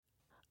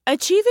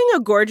Achieving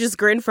a gorgeous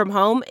grin from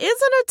home isn't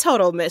a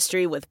total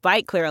mystery with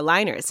Byte Clear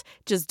aligners.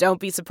 Just don't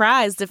be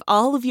surprised if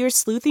all of your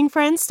sleuthing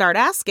friends start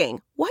asking,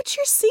 "What's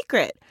your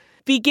secret?"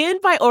 Begin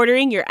by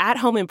ordering your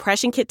at-home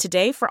impression kit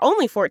today for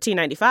only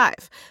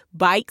 $14.95.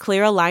 Byte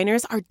Clear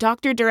aligners are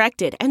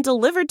doctor-directed and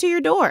delivered to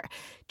your door.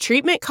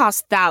 Treatment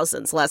costs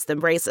thousands less than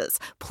braces.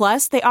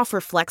 Plus, they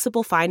offer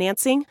flexible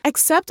financing,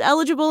 accept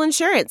eligible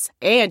insurance,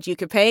 and you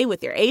can pay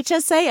with your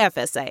HSA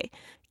FSA.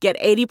 Get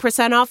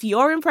 80% off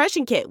your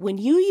impression kit when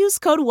you use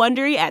code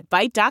WONDERY at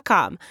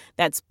Byte.com.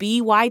 That's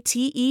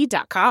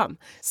BYTE.com.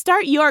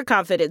 Start your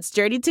confidence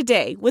journey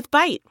today with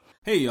Byte.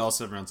 Hey y'all,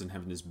 7 Rounds in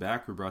Heaven is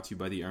back. We're brought to you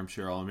by the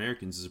Armchair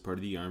All-Americans as a part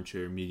of the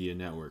Armchair Media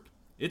Network.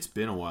 It's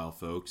been a while,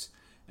 folks,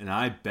 and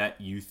I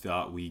bet you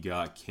thought we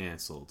got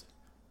canceled.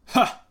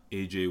 Ha!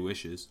 AJ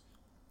wishes.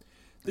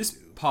 This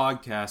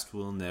podcast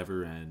will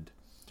never end.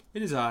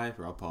 It is I,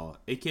 Rob Paul,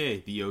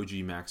 aka the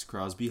OG Max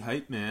Crosby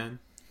Hype Man.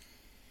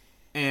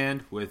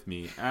 And with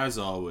me, as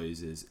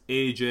always, is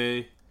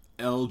AJ.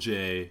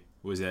 LJ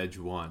was Edge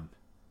 1.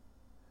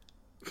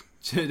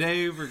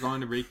 Today, we're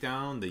going to break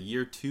down the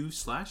Year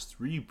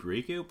 2/3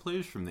 breakout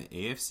players from the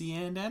AFC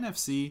and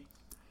NFC.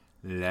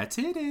 Let's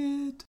hit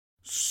it.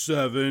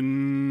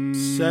 7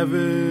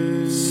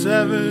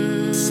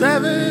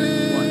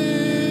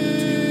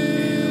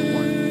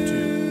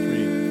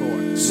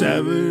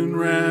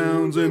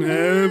 rounds in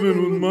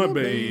heaven with my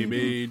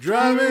baby,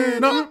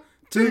 driving up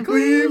to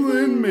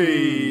Cleveland,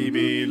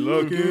 maybe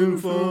looking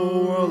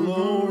for a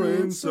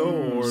Lawrence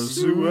or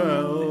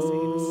Sewell.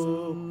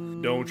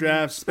 Don't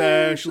draft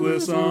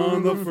specialists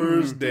on the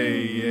first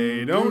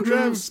day, don't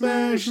draft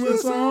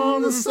specialists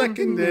on the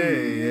second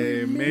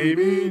day,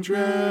 maybe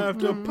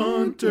draft a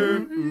punter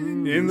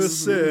in the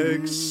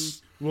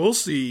 6th. We'll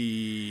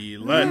see.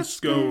 Let's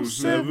go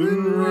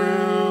 7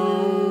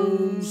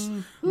 rounds.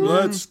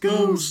 Let's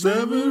go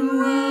 7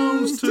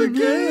 rounds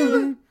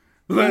together.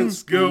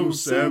 Let's go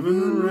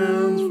 7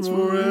 rounds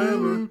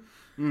forever.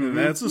 And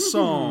that's a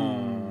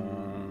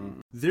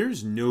song.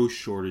 There's no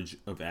shortage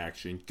of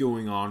action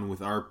going on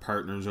with our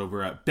partners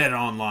over at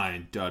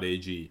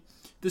betonline.ag.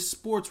 The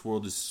sports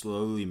world is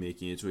slowly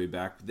making its way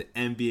back, with the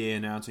NBA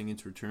announcing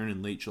its return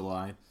in late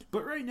July.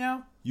 But right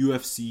now,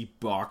 UFC,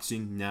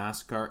 boxing,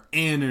 NASCAR,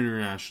 and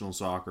international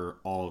soccer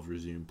all have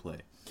resumed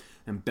play.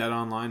 And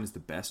BetOnline is the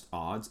best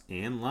odds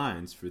and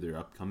lines for their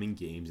upcoming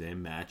games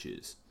and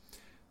matches.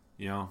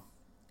 You know,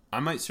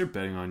 I might start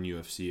betting on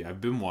UFC.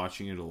 I've been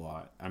watching it a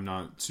lot. I'm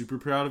not super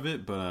proud of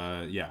it,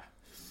 but yeah.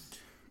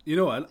 You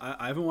know what?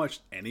 I haven't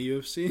watched any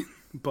UFC,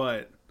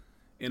 but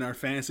in our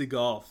fantasy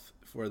golf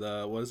for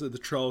the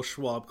Charles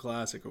Schwab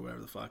Classic or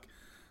whatever the fuck,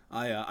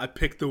 I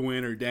picked the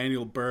winner,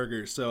 Daniel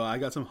Berger. So I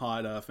got some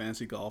hot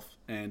fantasy golf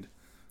and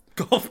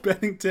golf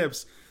betting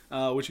tips,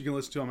 which you can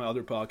listen to on my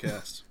other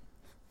podcast.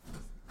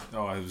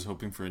 Oh, I was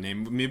hoping for a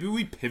name. Maybe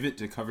we pivot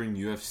to covering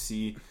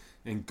UFC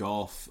and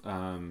golf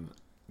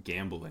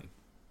gambling.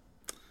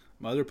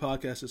 My other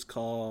podcast is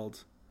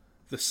called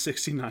The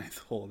 69th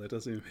Hole. That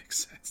doesn't even make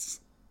sense.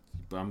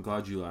 But I'm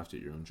glad you laughed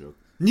at your own joke.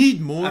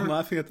 Need more? I'm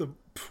laughing at the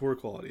poor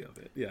quality of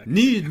it. Yeah.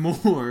 Need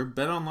more?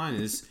 BetOnline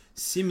is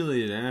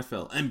simulated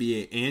NFL,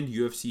 NBA, and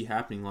UFC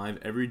happening live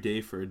every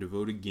day for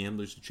devoted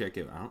gamblers to check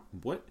out.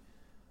 What?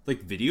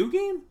 Like video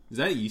game? Is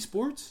that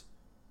esports?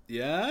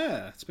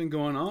 Yeah, it's been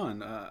going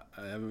on. I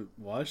haven't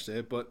watched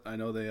it, but I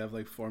know they have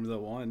like Formula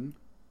One.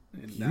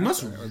 You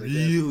must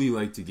really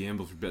like to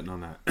gamble for betting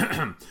on that.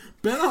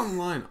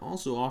 BetOnline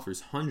also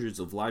offers hundreds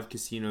of live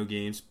casino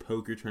games,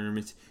 poker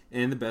tournaments,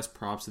 and the best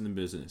props in the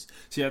business.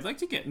 See, I'd like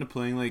to get into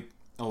playing like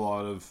a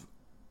lot of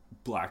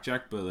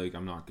blackjack, but like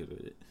I'm not good at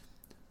it.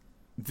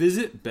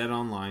 Visit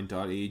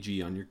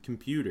betonline.ag on your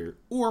computer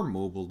or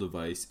mobile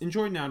device.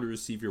 Enjoy now to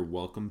receive your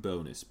welcome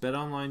bonus.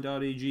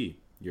 betonline.ag,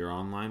 your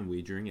online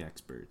wagering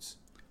experts.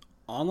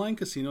 Online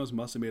casinos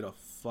must have made a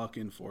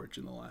fucking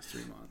fortune the last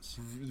 3 months.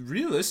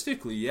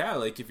 Realistically, yeah.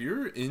 Like if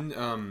you're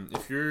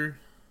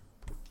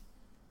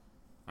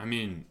I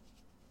mean,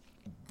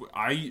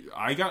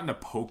 I got into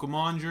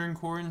Pokemon during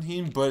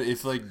quarantine, but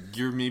if like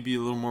you're maybe a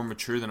little more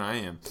mature than I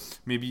am,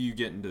 maybe you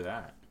get into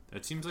that.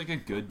 That seems like a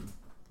good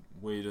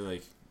way to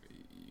like,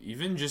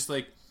 even just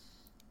like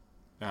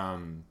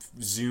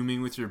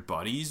zooming with your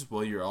buddies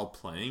while you're all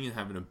playing and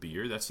having a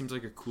beer. That seems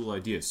like a cool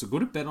idea. So go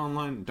to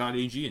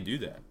betonline.ag and do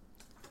that.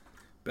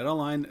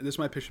 BetOnline, this is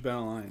my pitch to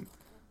BetOnline.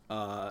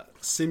 Well,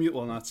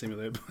 not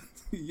simulated, but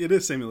it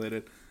is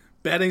simulated.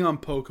 Betting on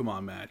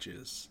Pokemon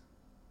matches.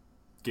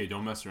 Okay,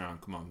 don't mess around.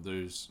 Come on.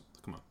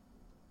 Come on.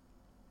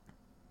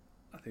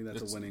 I think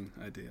that's a winning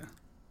idea.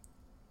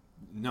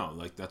 No,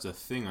 like that's a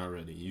thing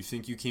already. You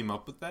think you came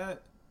up with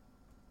that?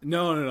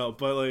 No.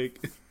 But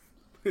like,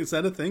 is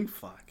that a thing?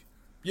 Fuck.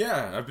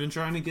 Yeah, I've been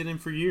trying to get in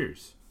for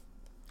years.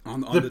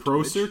 On the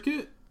pro Twitch?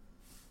 circuit?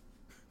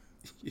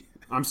 Yeah.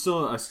 I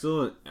still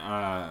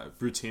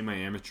retain my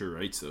amateur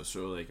rights though,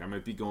 so like I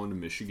might be going to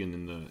Michigan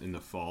in the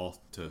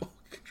fall to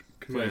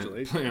play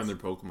on their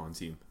Pokemon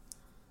team.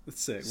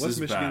 That's sick. What's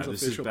Michigan's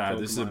official Pokemon?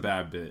 This is a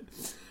bad bit.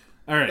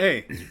 All right.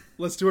 Hey,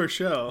 let's do our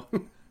show.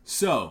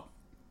 So,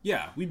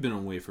 Yeah, we've been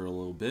away for a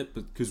little bit,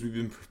 but because we've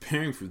been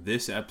preparing for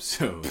this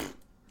episode.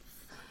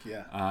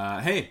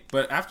 Yeah. Hey,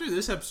 but after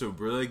this episode,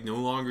 we're like no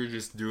longer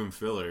just doing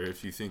filler.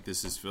 If you think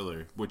this is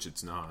filler, which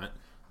it's not,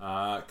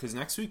 because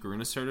next week we're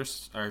gonna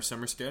start our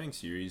summer scouting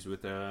series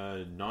with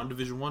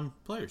non-Division 1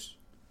 players.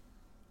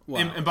 Wow,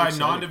 and by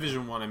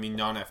non-Division 1, I mean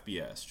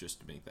non-FBS,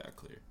 just to make that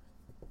clear.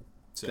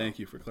 So, thank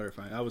you for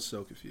clarifying. I was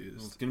so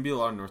confused. It's going to be a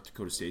lot of North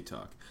Dakota State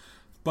talk.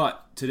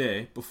 But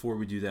today, before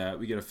we do that,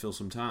 we got to fill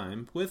some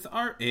time with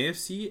our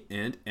AFC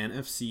and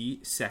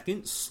NFC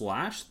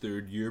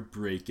second/third year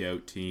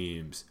breakout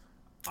teams.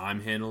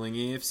 I'm handling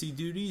AFC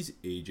duties.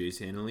 AJ's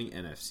handling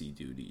NFC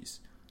duties.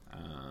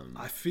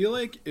 I feel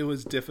like it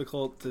was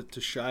difficult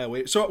to shy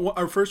away. So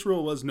our first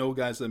rule was no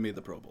guys that made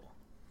the Pro Bowl.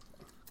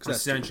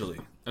 Essentially,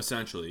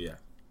 yeah.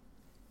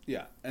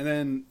 Yeah, and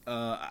then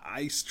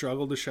I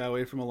struggled to shy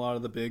away from a lot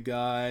of the big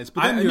guys.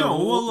 But then,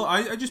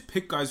 I just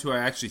pick guys who I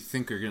actually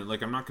think are gonna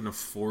like. I'm not gonna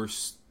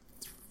force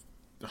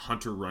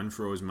Hunter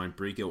Renfrow as my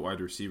breakout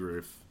wide receiver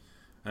if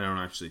I don't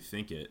actually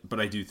think it. But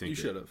I do think you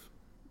should have.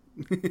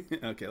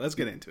 Okay, let's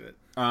get into it.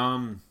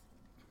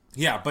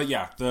 Yeah, but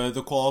yeah,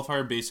 the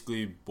qualifier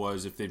basically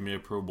was if they've made a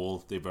Pro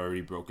Bowl, they've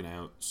already broken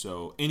out.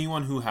 So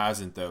anyone who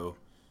hasn't though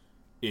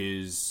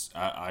is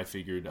I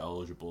figured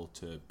eligible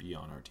to be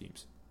on our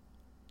teams.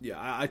 Yeah,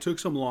 I took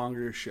some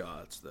longer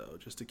shots, though,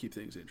 just to keep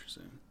things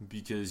interesting.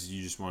 Because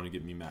you just want to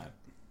get me mad.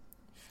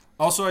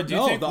 Also, I do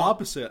think... No, the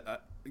opposite.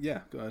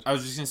 Yeah, go ahead. I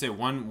was just going to say,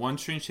 one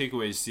strange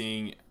takeaway is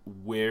seeing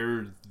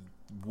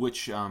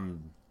which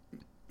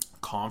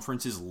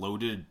conference is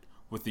loaded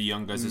with the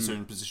young guys at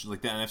certain positions.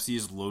 Like, the NFC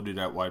is loaded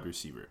at wide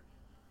receiver.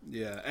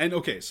 Yeah, and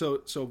okay,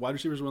 so wide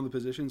receiver is one of the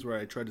positions where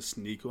I tried to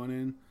sneak one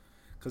in,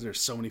 because there's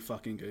so many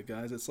fucking good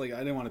guys. It's like, I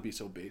didn't want to be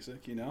so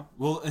basic, you know?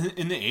 Well,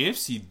 in the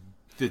AFC...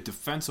 the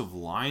defensive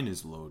line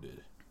is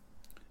loaded.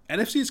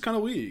 NFC is kind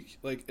of weak,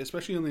 like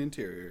especially on the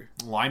interior.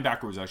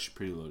 Linebacker was actually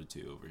pretty loaded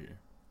too over here.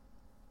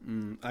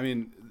 I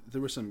mean, there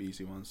were some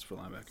easy ones for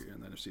linebacker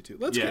in the NFC too.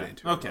 Let's get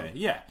into it. Okay,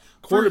 yeah.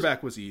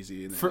 Quarterback was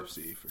easy in the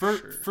NFC for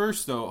sure.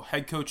 First, though,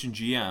 head coach and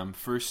GM,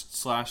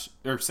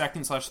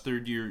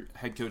 second/third year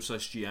head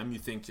coach/GM, you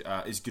think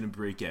is going to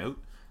break out?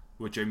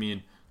 Which I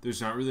mean, there's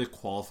not really a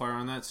qualifier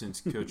on that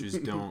since coaches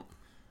don't.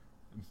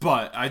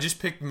 But I just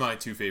picked my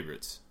two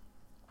favorites.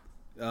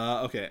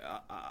 Okay,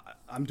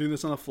 I'm doing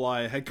this on the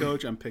fly. Head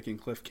coach, I'm picking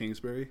Cliff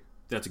Kingsbury.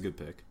 That's a good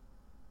pick.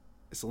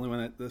 It's the only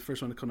one, the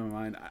first one to come to my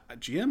mind.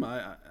 GM,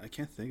 I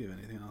can't think of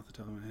anything off the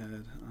top of my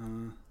head.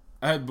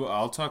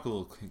 I'll talk a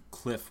little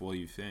Cliff while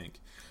you think.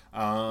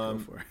 Go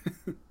for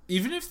it.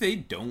 Even if they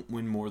don't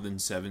win more than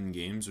 7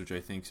 games, which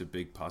I think is a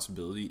big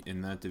possibility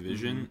in that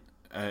division,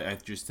 I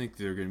just think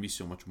they're going to be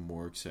so much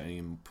more exciting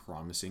and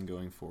promising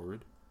going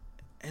forward.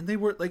 And they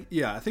were like,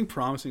 yeah, I think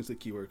promising is the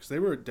key word because they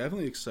were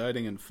definitely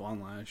exciting and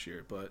fun last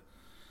year. But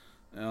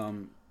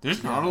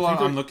there's not a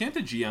lot. I'm looking at the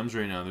GMs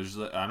right now.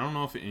 I don't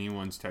know if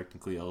anyone's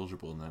technically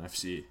eligible in the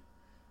NFC.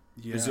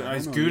 Yeah, it's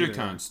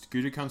Gutekunst.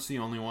 Gutekunst's the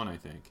only one, I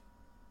think.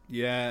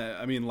 Yeah,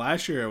 I mean,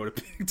 last year I would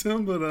have picked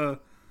him, but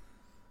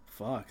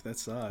fuck, that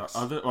sucks.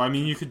 I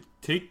mean, you could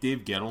take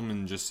Dave Gettleman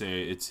and just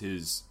say it's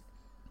his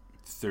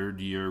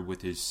 3rd year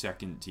with his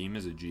 2nd team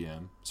as a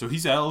GM, so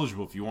he's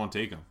eligible if you want to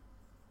take him.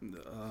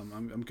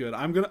 I'm good.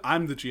 I'm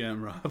the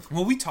GM, Rob.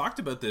 Well, we talked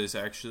about this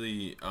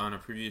actually on a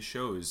previous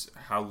show. Is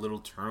how little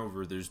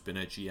turnover there's been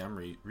at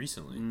GM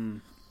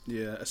recently.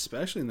 Yeah,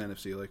 especially in the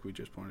NFC, like we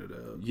just pointed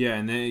out. Yeah,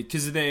 and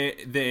because the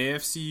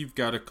AFC, you've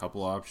got a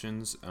couple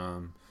options.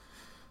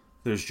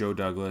 There's Joe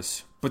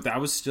Douglas, but that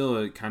was still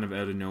a kind of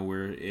out of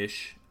nowhere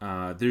ish.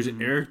 There's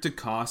Eric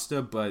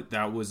DaCosta, but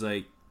that was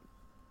like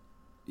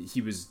he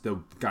was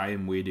the guy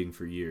in waiting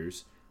for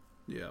years.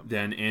 Yeah.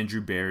 Then Andrew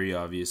Berry,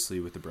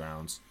 obviously with the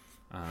Browns.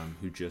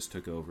 Who just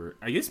took over.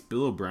 I guess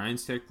Bill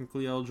O'Brien's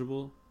technically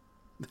eligible.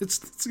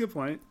 That's a good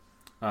point.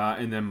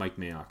 And then Mike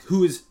Mayock,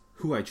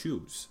 who I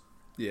choose.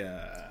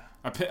 Yeah.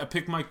 I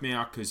pick Mike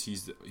Mayock because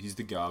he's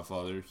the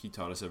godfather. He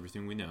taught us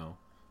everything we know.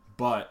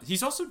 But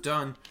he's also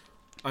done,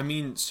 I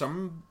mean,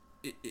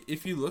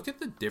 if you look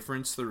at the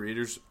difference the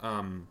Raiders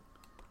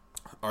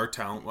are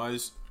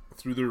talent-wise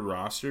through their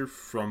roster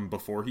from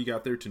before he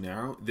got there to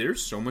now, they're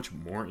so much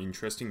more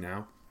interesting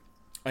now.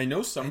 I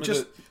know some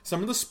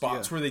of the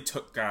spots where they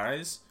took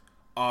guys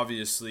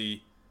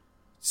obviously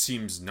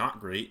seems not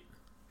great.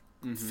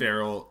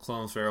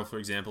 Clelin Ferrell, for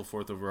example,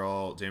 4th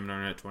overall, Damon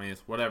Arnett 20th,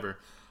 whatever.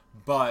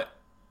 But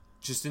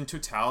just in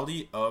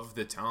totality of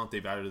the talent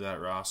they've added to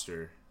that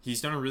roster,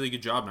 he's done a really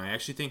good job, and I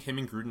actually think him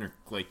and Gruden are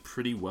like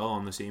pretty well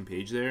on the same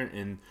page there,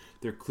 and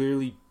they're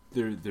clearly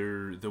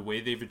they're the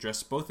way they've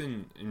addressed both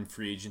in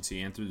free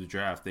agency and through the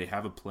draft. They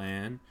have a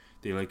plan.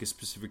 They like a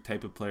specific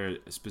type of player,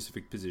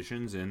 specific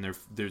positions, and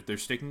they're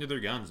sticking to their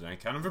guns, and I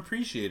kind of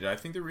appreciate it. I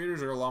think the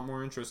Raiders are a lot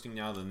more interesting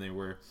now than they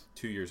were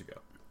 2 years ago.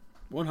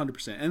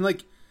 100%. And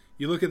like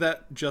you look at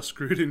that just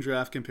Gruden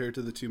draft compared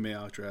to the 2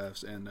 Mayock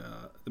drafts, and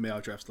the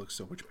Mayock drafts look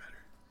so much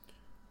better.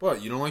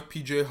 What, you don't like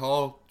PJ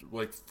Hall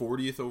like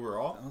 40th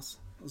overall? That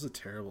was a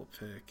terrible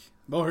pick.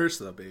 Mo Hurst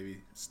though, baby,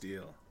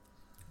 steal.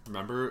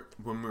 Remember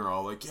when we were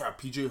all like, yeah,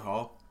 PJ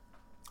Hall,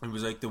 It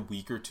was like the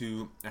week or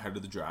two ahead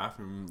of the draft,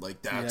 and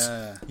like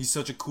he's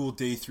such a cool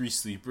day 3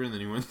 sleeper, and then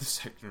he went the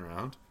second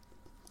round.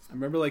 I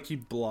remember like he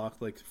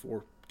blocked like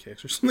 4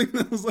 kicks or something.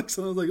 That was like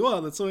something like,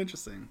 wow, that's so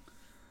interesting.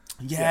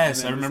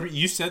 Yes, I remember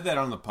you said that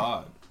on the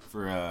pod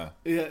for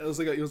it was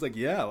like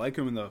yeah, I like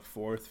him in the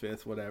 4th,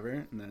 5th, whatever,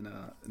 and then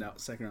now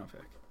second round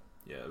pick.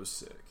 Yeah, it was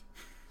sick.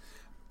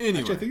 Anyway,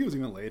 actually, I think it was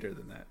even later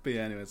than that. But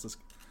yeah, anyways,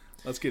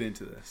 let's get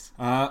into this.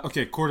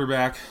 Okay,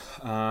 quarterback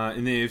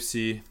in the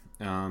AFC.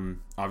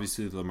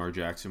 Obviously, Lamar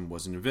Jackson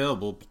wasn't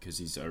available because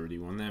he's already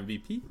won the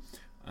MVP.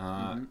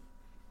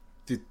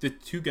 The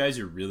two guys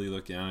you're really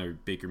looking at are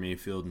Baker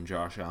Mayfield and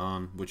Josh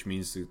Allen, which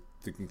means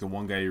the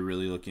one guy you're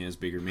really looking at is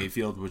Baker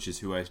Mayfield, which is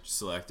who I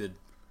selected.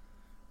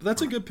 But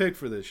that's a good pick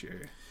for this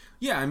year.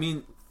 Yeah, I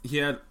mean, he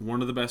had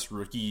one of the best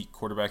rookie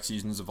quarterback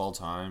seasons of all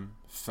time,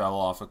 fell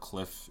off a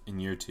cliff in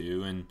year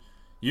 2, and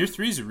year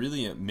 3 is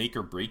really a make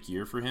or break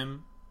year for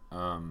him.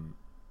 They're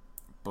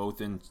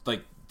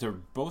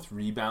both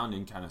rebound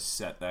and kind of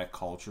set that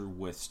culture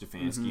with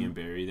Stefanski and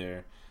Barry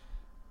there,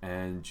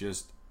 and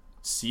just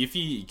see if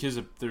because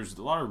there's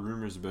a lot of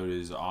rumors about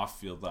his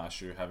off-field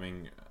last year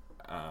having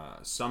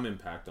some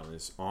impact on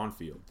his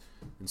on-field,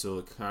 and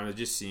so kind of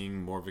just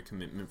seeing more of a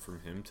commitment from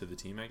him to the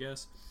team, I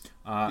guess.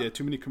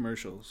 Too many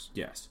commercials.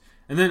 Yes.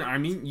 And then, I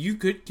mean, you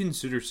could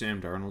consider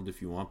Sam Darnold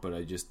if you want, but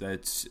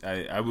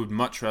I would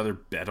much rather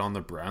bet on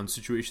the Browns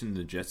situation than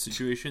the Jets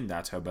situation.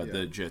 That's how bad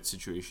the Jets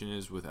situation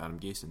is with Adam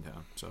Gase in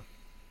town. So,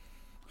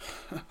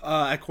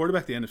 at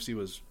quarterback, the NFC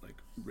was like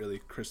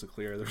really crystal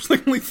clear. There was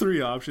like only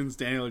 3 options: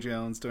 Daniel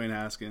Jones, Dwayne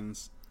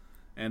Haskins,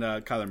 and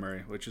Kyler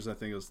Murray, which is I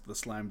think was the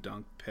slam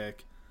dunk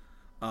pick.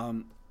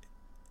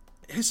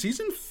 His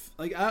season,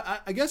 like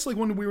I guess, like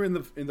when we were in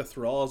the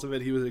thralls of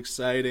it, he was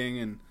exciting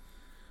and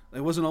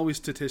it wasn't always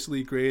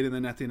statistically great. And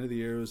then at the end of the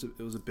year, it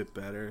was a bit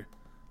better.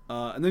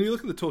 And then you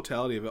look at the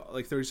totality of it,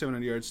 like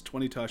 3,700 yards,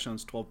 20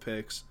 touchdowns, 12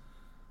 picks.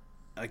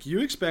 Like you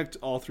expect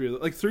all 3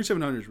 of like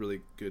 3,700 is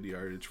really good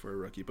yardage for a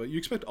rookie, but you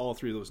expect all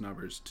 3 of those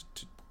numbers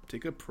to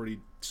take a pretty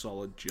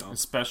solid jump,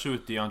 especially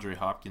with DeAndre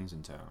Hopkins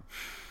in town.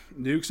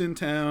 Nuke's in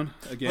town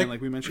again, like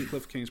we mentioned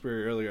Cliff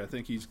Kingsbury earlier. I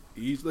think he's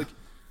like.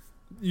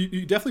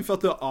 You definitely felt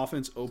the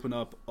offense open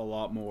up a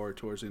lot more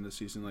towards the end of the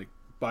season, like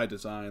by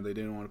design. They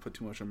didn't want to put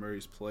too much on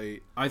Murray's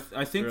plate. I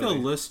think the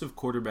list of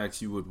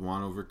quarterbacks you would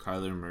want over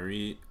Kyler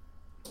Murray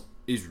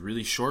is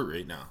really short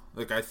right now.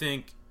 Like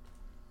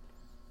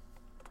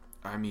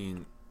I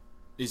mean,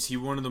 is he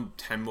one of the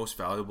 10 most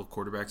valuable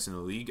quarterbacks in the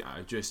league?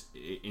 Just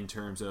in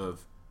terms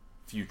of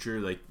future,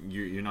 like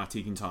you're not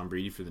taking Tom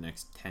Brady for the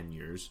next 10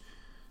 years.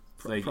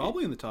 Like,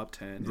 probably in the top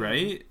 10,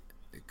 right?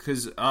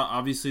 Because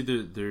obviously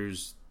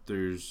there's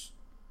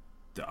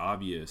the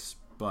obvious,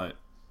 but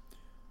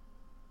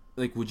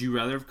like, would you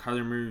rather have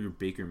Kyler Murray or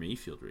Baker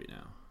Mayfield right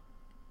now?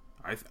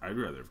 I'd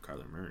rather have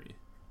Kyler Murray.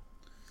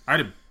 I'd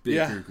have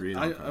Baker grade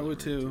on Kyler I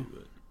would Murray too.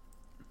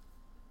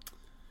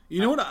 You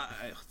know what?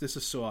 This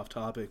is so off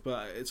topic,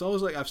 but it's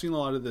always like I've seen a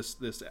lot of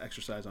this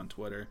exercise on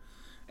Twitter,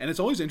 and it's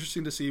always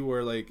interesting to see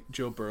where like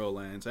Joe Burrow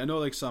lands. I know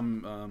like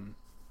some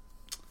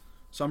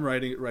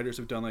writers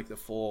have done like the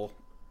full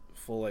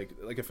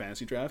like a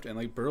fantasy draft, and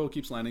like Burrow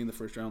keeps landing in the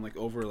first round like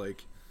over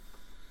like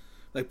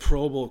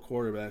Pro Bowl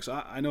quarterbacks.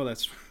 I know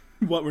that's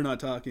what we're not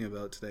talking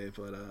about today,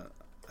 but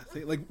I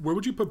think like where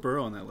would you put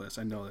Burrow on that list?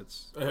 I know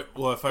it's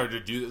well, if I were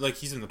to do like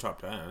he's in the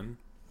top 10.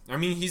 I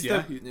mean, he's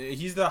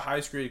the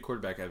highest graded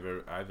quarterback I've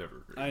ever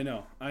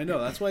graded. I know.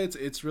 That's why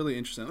it's really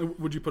interesting.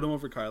 Would you put him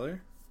over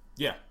Kyler?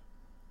 Yeah.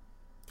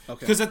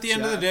 Okay. Because at the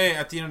end of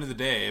the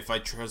day, if I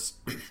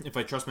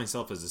trust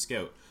myself as a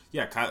scout,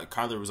 yeah,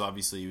 Kyler was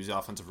obviously the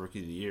offensive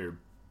rookie of the year,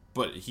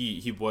 but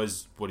he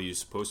was what he was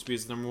supposed to be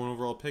as the number 1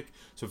 overall pick.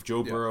 So if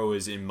Joe Burrow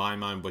is in my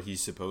mind what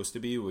he's supposed to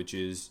be, which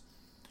is,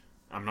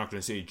 I'm not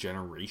going to say a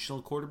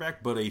generational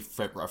quarterback, but a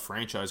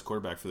franchise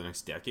quarterback for the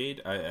next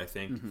decade, I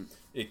think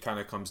it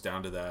kind of comes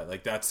down to that.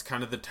 Like that's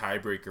kind of the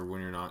tiebreaker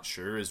when you're not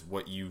sure is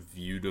what you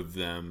viewed of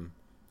them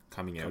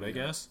coming out, I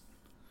guess.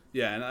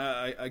 Yeah, and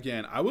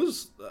I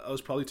was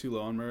probably too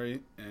low on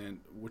Murray, and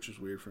which is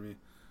weird for me,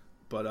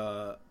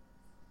 but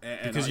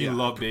because you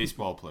love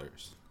baseball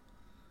players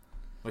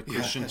like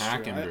Christian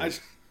Hackenberg. I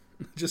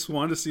just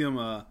wanted to see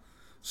him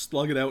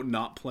slug it out,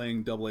 not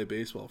playing AA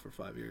baseball for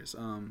 5 years.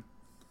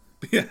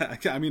 But yeah,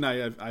 I mean,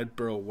 I'd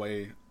Burrow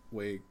way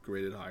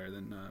graded higher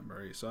than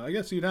Murray, so I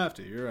guess you'd have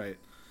to. You're right.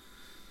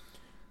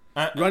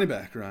 Running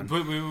back, Ron.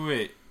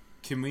 Wait.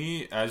 Can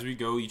we, as we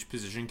go each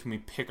position, can we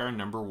pick our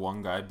number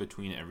 1 guy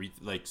between every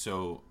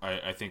so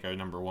I think our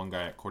number 1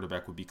 guy at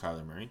quarterback would be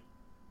Kyler Murray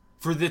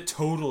for the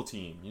total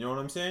team. You know what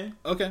I'm saying?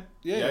 Okay.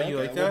 Yeah. You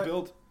like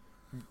that?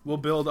 We'll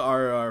build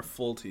our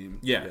full team.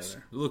 Yes.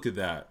 Together. Look at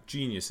that,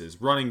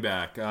 geniuses. Running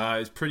back.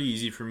 It's pretty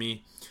easy for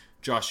me.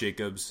 Josh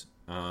Jacobs.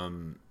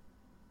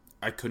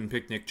 I couldn't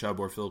pick Nick Chubb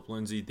or Phillip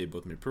Lindsay. They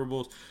both made Pro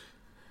Bowls.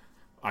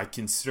 I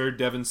considered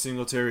Devin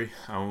Singletary.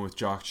 I went with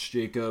Josh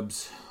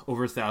Jacobs.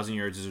 Over 1,000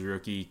 yards as a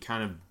rookie.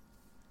 Kind of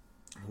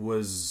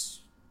was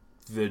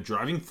the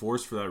driving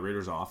force for that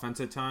Raiders offense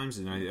at times.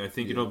 And I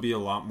think it'll be a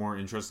lot more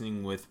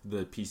interesting with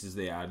the pieces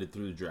they added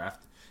through the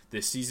draft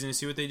this season to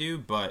see what they do,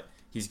 but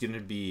he's going to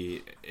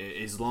be,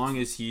 as long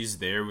as he's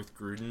there with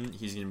Gruden,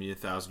 he's going to be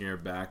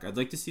 1,000-yard back. I'd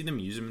like to see them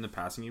use him in the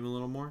passing game a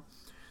little more,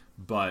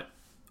 but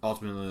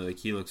ultimately, like,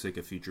 he looks like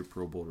a future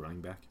Pro Bowl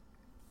running back.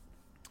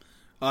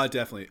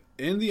 Definitely.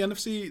 In the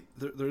NFC,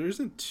 there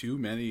isn't too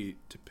many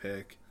to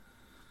pick.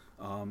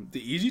 The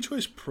easy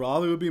choice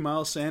probably would be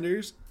Miles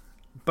Sanders,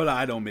 but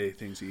I don't make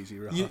things easy,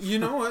 Ralph. You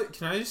know what?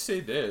 Can I just say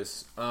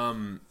this?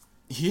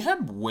 He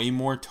had way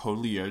more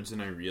total yards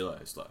than I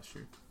realized last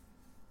year.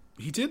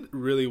 He did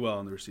really well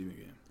in the receiving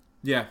game.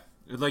 Yeah.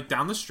 Like,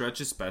 down the stretch,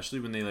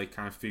 especially when they, like,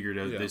 kind of figured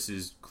out this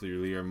is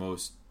clearly our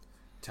most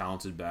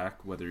talented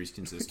back, whether he's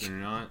consistent or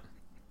not.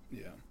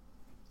 Yeah.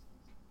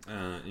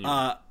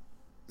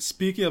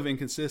 Speaking of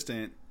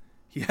inconsistent,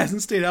 he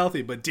hasn't stayed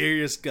healthy, but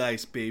Darius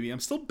Geis, baby, I'm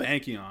still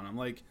banking on him.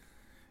 Like,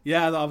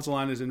 yeah, the offensive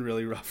line is in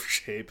really rough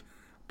shape,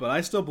 but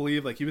I still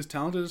believe, like, he was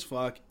talented as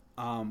fuck.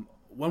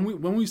 When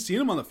we've seen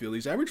him on the field,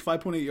 he's averaged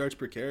 5.8 yards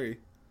per carry.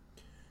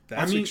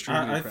 That's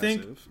extremely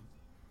impressive.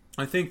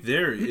 I think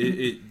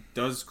it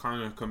does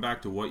kind of come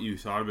back to what you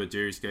thought about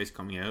Darius Geis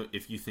coming out,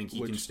 if you think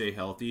he can stay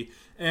healthy,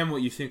 and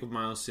what you think of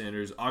Miles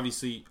Sanders.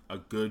 Obviously, a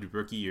good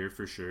rookie year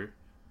for sure.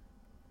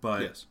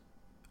 But yes.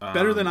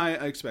 Better than I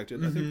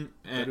expected. I think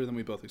better than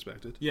we both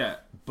expected. Yeah,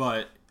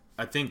 but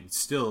I think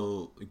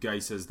still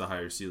Geis has the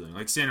higher ceiling.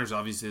 Like, Sanders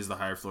obviously has the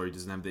higher floor. He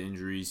doesn't have the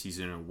injuries. He's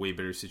in a way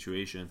better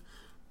situation.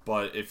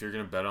 But if you're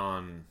going to bet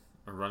on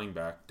a running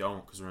back,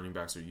 don't, because running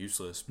backs are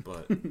useless.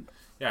 But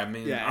yeah, I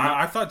mean,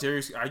 I thought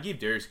I gave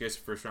Darius Geis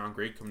a first round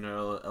grade coming out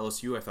of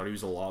LSU. I thought he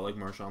was a lot like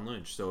Marshawn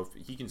Lynch. So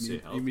if he can stay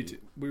healthy. Me too.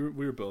 We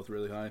were both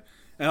really high.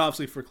 And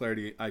obviously, for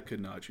clarity, I could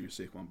not choose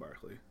Saquon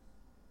Barkley.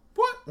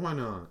 What? Why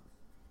not?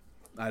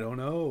 I don't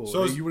know.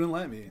 So you wouldn't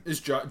let me.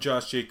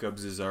 Josh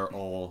Jacobs is our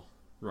all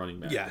running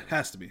back. Yeah, it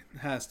has to be.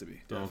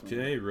 Definitely.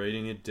 Okay,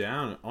 writing it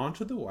down. On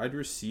to the wide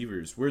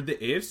receivers. Where the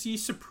AFC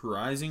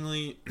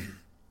surprisingly,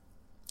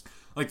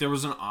 like, there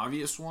was an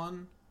obvious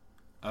one,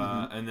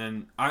 and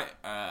then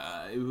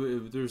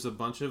there's a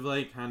bunch of,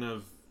 like, kind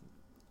of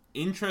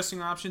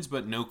interesting options,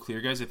 but no clear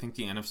guys. I think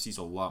the NFC's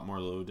a lot more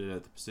loaded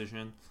at the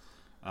position.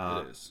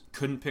 It is.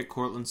 Couldn't pick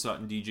Cortland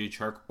Sutton, DJ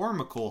Chark, or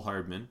McCole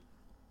Hardman.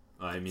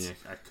 I mean,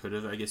 I could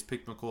have, I guess,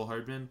 picked McCole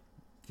Hardman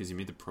because he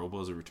made the Pro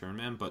Bowl as a return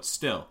man, but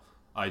still,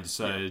 I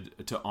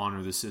decided to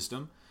honor the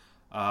system.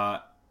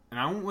 And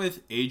I went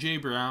with A.J.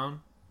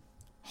 Brown,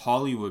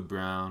 Hollywood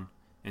Brown,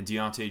 and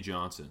Deontay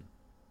Johnson.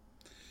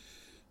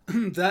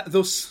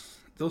 Those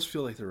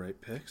feel like the right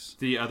picks.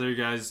 The other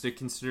guys to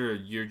consider,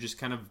 you're just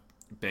kind of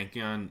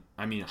banking on,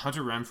 I mean,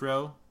 Hunter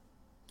Renfrow,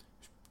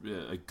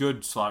 a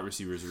good slot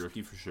receiver as a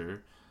rookie for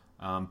sure.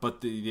 But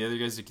the other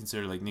guys to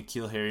consider, like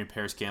N'Keal Harry and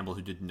Paris Campbell,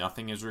 who did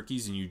nothing as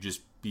rookies, and you just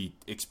be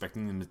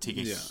expecting them to take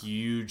a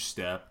huge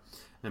step.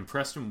 And then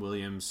Preston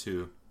Williams,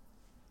 who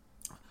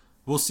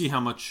we'll see how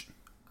much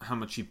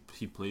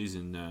he plays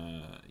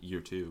in year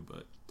 2.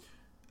 But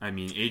I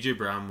mean, AJ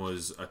Brown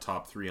was a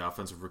top 3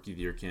 offensive rookie of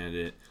the year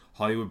candidate.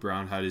 Hollywood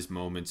Brown had his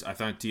moments. I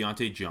thought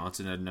Deontay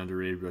Johnson had an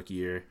underrated rookie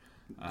year.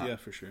 Yeah,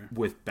 for sure.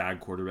 With bad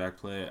quarterback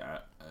play.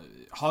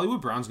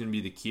 Hollywood Brown's going to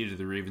be the key to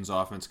the Ravens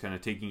offense, kind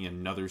of taking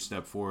another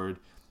step forward.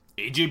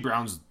 A.J.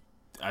 Brown's,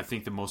 I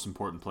think, the most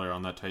important player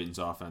on that Titans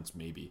offense,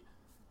 maybe.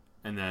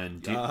 And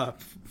then...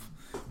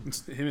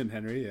 him and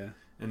Henry, yeah.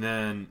 And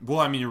then... Well,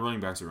 I mean, your running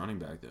back's a running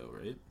back, though,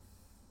 right?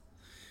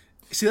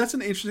 See, that's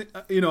an interesting...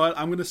 you know what?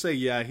 I'm going to say,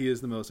 yeah, he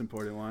is the most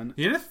important one.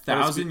 He had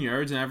 1,000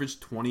 yards and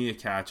averaged 20 a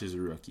catch as a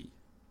rookie.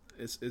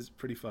 It's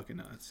pretty fucking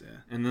nuts, yeah.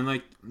 And then,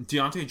 like,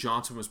 Deontay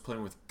Johnson was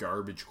playing with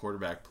garbage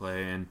quarterback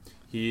play, and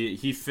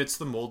he fits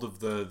the mold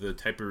of the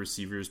type of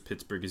receivers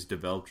Pittsburgh has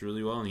developed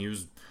really well, and he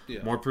was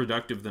more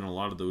productive than a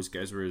lot of those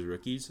guys were as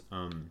rookies.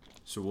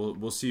 So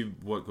we'll see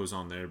what goes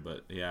on there,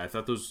 but yeah, I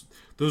thought those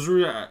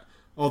were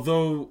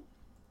although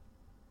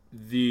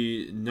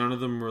none of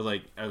them were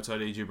like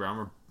outside AJ Brown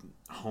or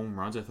home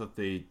runs. I thought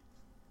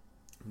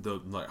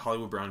like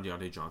Hollywood Brown and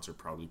Deontay Johnson are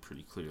probably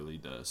pretty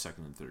clearly the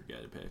second and third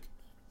guy to pick.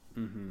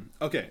 Mm-hmm.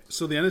 Okay,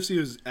 so the NFC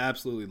is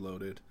absolutely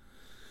loaded.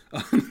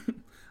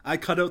 I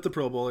cut out the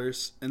Pro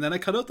Bowlers, and then I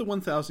cut out the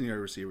 1,000-yard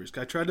receivers.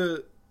 I tried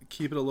to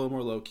keep it a little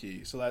more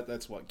low-key. So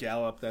that's what?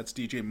 Gallup, that's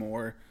DJ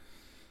Moore.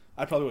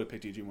 I probably would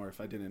have picked DJ Moore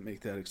if I didn't make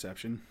that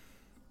exception.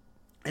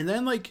 And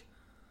then, like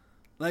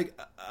I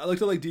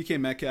looked at, like, DK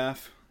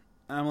Metcalf,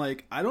 and I'm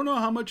like, I don't know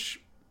how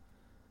much...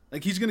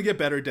 Like, he's going to get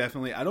better,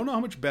 definitely. I don't know how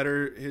much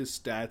better his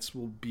stats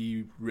will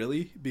be,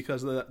 really,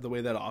 because of the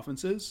way that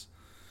offense is.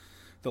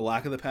 The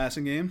lack of the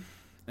passing game.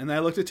 And then I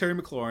looked at Terry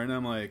McLaurin, and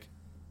I'm like,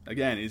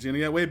 again, he's going to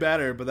get way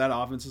better, but that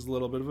offense is a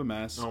little bit of a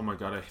mess. Oh my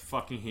god, I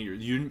fucking hate you.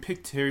 You didn't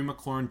pick Terry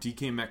McLaurin,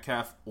 DK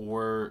Metcalf,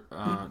 or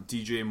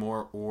DJ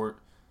Moore, or...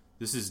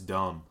 This is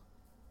dumb.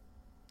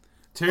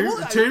 Terry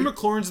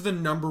McLaurin's the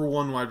number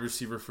 1 wide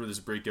receiver for this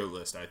breakout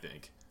list, I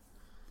think.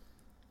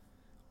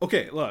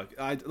 Okay, look,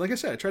 like I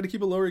said, I tried to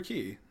keep a lower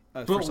key.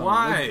 But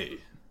why?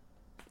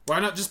 Why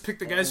not just pick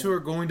the guys who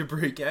are going to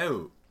break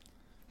out?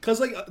 Because,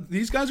 like,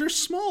 these guys are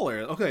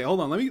smaller. Okay,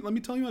 hold on. Let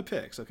me tell you my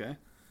picks, okay?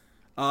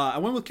 I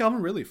went with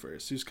Calvin Ridley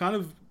first. He's kind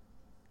of...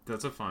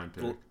 That's a fine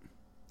pick.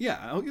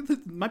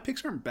 my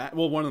picks aren't bad.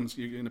 Well, one of them's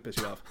you're gonna piss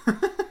you off.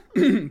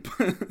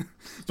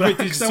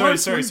 Wait,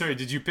 sorry.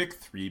 Did you pick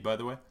 3, by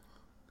the way?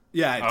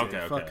 Yeah, I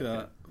did.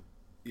 Okay.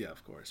 Yeah,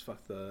 of course.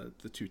 Fuck the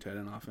 2 tight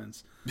end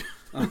offense.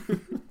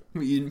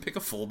 You didn't pick a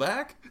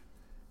fullback?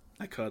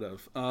 I could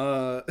have.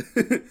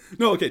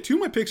 No, okay. 2 of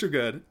my picks are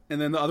good,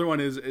 and then the other one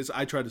is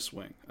I tried to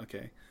swing.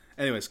 Okay.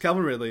 Anyways,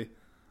 Calvin Ridley,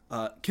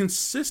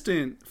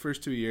 consistent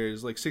first 2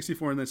 years, like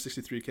 64 and then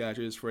 63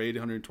 catches for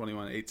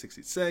 821,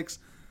 866.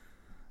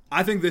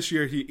 I think this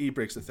year he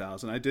breaks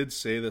 1,000. I did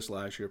say this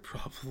last year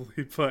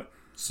probably, but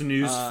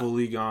Sanu's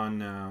fully gone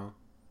now.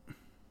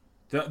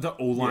 The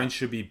O line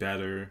should be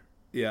better.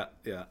 Yeah,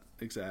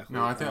 exactly.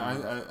 No, I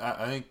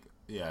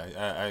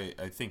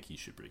think he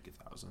should break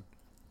 1,000.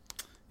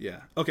 Yeah.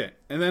 Okay,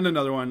 and then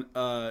another one,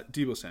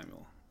 Deebo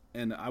Samuel,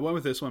 and I went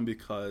with this one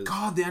because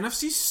God, the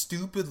NFC's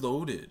stupid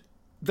loaded.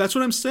 That's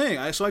what I'm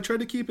saying. So I tried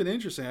to keep it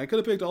interesting. I could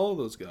have picked all of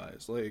those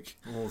guys. Like,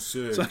 oh,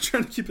 sick. So I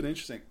tried to keep it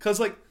interesting because,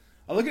 like,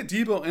 I look at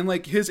Deebo and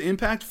like his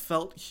impact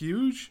felt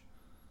huge,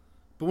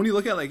 but when you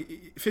look at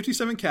like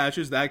 57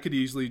 catches,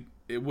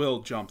 it will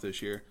jump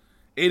this year.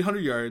 800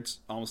 yards,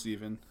 almost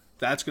even.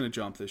 That's going to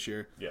jump this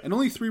year. Yeah. And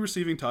only 3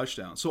 receiving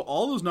touchdowns. So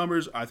all those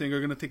numbers, I think, are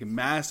going to take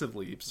massive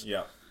leaps.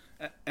 Yeah.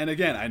 And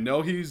again, I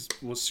know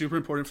was super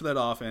important for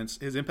that offense.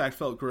 His impact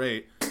felt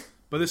great,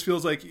 but this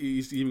feels like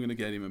he's even going to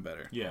get even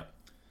better. Yeah.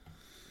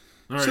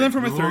 All right. So then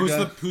for my third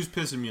guy, who's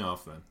pissing me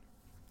off then?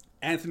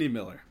 Anthony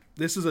Miller.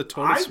 This is a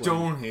total swing. I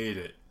don't hate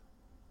it.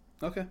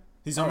 Okay.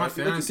 He's on my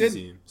fantasy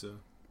team, so.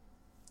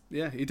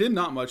 Yeah, he did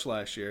not much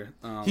last year.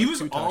 He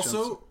was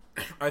also,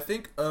 I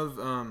think, of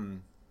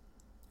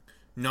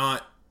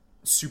not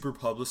super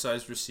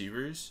publicized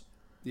receivers.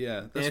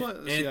 Yeah, that's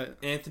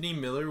Anthony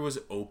Miller was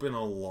open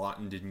a lot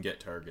and didn't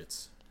get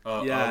targets.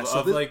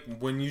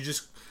 When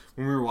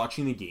we were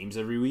watching the games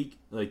every week,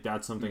 like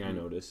that's something I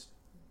noticed.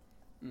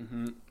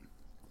 Mm-hmm.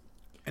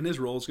 And his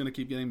role is going to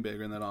keep getting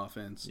bigger in that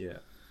offense. Yeah.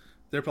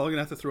 They're probably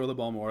going to have to throw the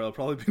ball more. It'll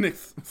probably be Nick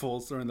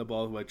Foles throwing the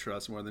ball, who I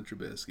trust more than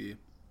Trubisky.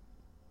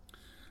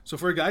 So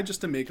for a guy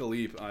just to make a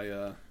leap,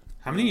 how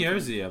many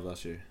yards did he have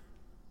last year?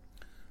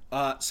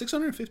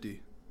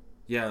 650.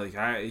 Yeah, like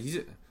he's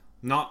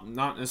not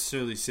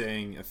necessarily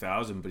saying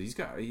 1,000, but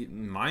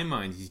in my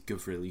mind, he's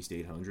good for at least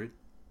 800.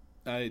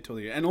 I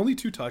totally agree. And only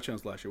 2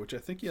 touchdowns last year, which I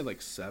think he had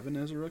like 7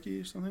 as a rookie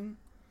or something.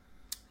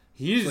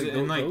 He's a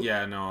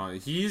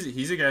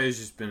guy who's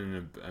just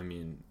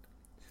been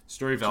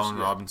story of Allen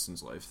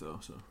Robinson's life though.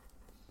 So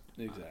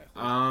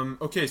exactly.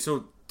 Okay,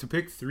 so to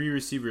pick 3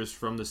 receivers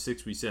from the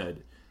 6 we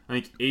said, I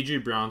think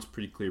AJ Brown's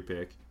pretty clear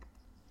pick.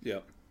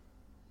 Yep.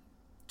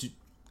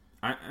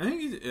 I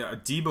think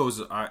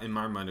Debo's in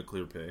my mind a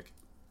clear pick.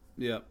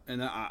 Yeah,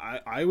 and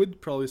I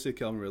would probably say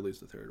Calvin Ridley's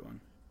the third one.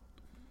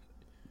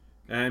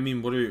 I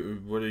mean, what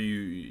are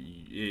you?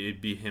 It'd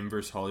be him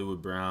versus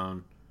Hollywood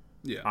Brown.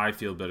 Yeah, I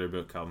feel better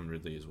about Calvin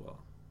Ridley as well.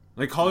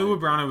 Like Hollywood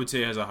Brown, I would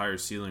say has a higher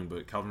ceiling,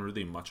 but Calvin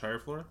Ridley much higher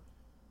floor.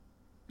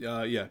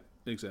 Yeah,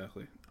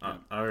 exactly.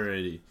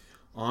 Alrighty,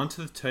 on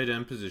to the tight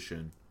end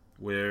position,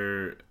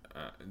 where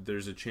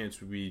there's a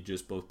chance we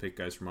just both pick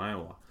guys from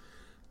Iowa.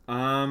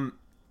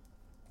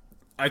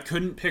 I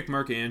couldn't pick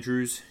Mark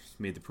Andrews. He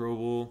made the Pro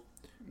Bowl.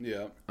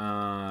 Yeah.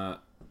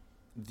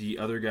 The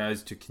other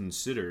guys to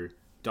consider: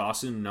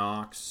 Dawson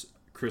Knox,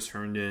 Chris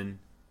Herndon,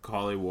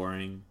 Collie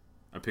Waring.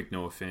 I picked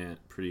Noah Fant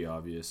pretty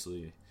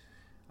obviously.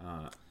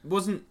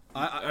 Wasn't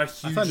I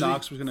thought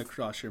Knox was going to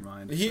cross your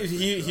mind.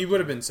 He would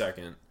have been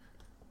second.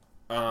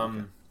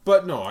 Okay.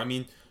 But no, I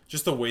mean,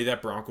 just the way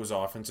that Broncos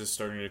offense is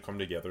starting to come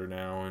together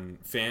now,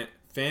 and Fant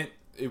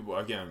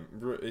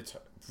it's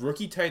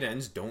rookie tight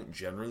ends don't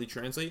generally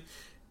translate.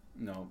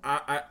 No,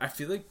 I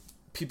feel like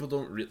people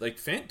don't like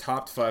Fant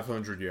topped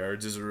 500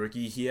 yards as a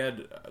rookie. He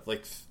had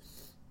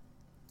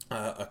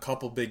a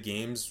couple big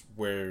games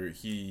where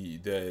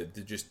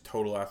the just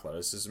total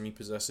athleticism he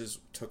possesses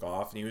took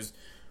off, and he was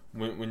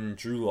when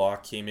Drew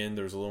Lock came in,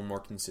 there was a little more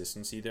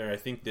consistency there. I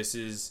think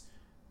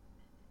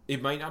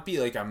it might not be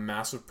like a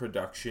massive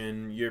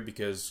production year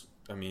because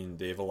I mean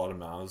they have a lot of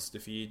mouths to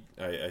feed.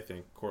 I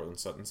think Cortland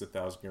Sutton's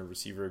 1,000-yard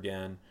receiver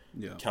again.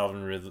 Yeah.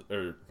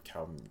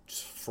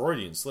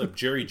 Freudian slip.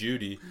 Jerry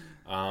Jeudy.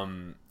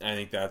 I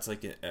think that's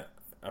like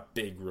a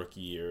big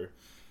rookie year.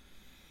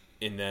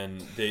 And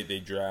then they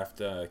draft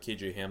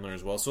KJ Hamler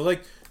as well. So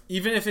like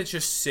even if it's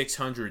just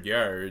 600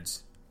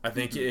 yards, I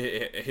think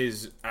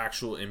his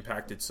actual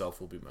impact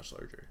itself will be much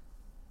larger.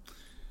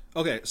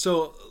 Okay,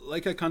 so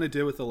like I kind of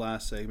did with the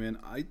last segment,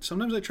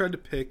 sometimes I tried to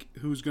pick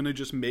who's going to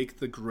just make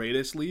the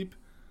greatest leap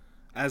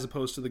as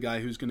opposed to the guy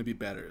who's going to be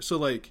better. So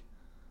like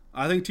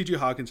I think T.J.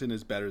 Hawkinson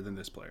is better than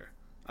this player.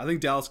 I think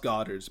Dallas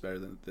Goedert is better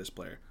than this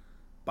player.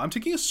 But I'm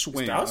taking a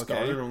swing. Is Dallas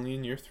Goedert only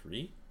in year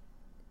 3?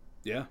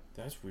 Yeah.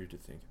 That's weird to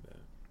think about.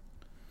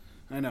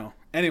 I know.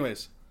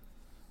 Anyways,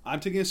 I'm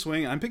taking a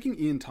swing. I'm picking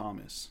Ian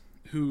Thomas,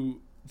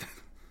 who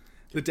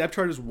the depth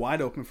chart is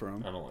wide open for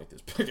him. I don't like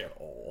this pick at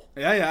all.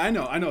 Yeah, I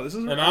know. I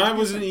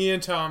was an Ian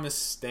Thomas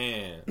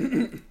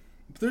stan.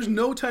 There's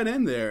no tight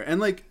end there. And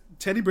like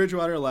Teddy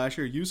Bridgewater last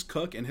year used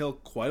Cook and Hill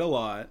quite a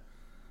lot.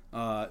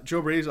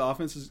 Joe Brady's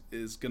offense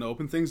is going to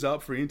open things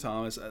up for Ian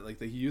Thomas.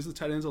 He used the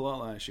tight ends a lot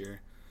last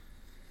year.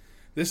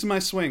 This is my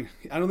swing.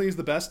 I don't think he's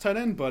the best tight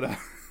end, but I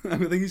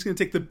think he's going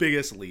to take the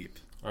biggest leap.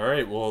 All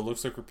right. Well, it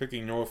looks like we're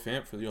picking Noah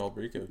Fant for the All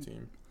Breakout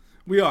team.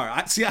 We are.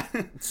 I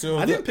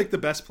didn't pick the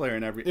best player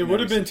in every. It would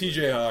have been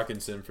T.J.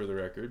 Hawkinson for the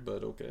record,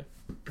 but okay.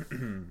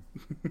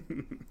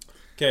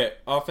 Okay,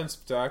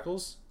 offensive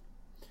tackles.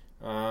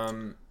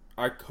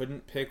 I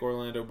couldn't pick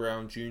Orlando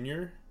Brown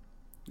Jr.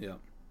 Yeah.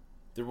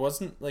 There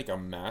wasn't a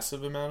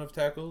massive amount of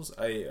tackles.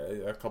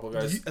 A couple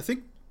guys. I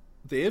think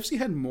the AFC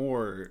had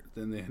more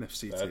than the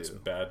NFC. That's too.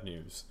 bad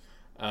news.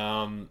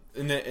 In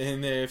the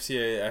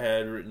AFC, I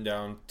had written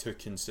down to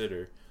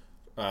consider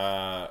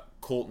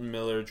Colton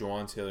Miller,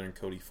 Juwan Taylor, and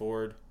Cody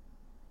Ford.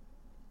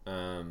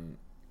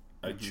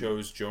 I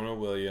chose Jonah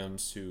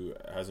Williams, who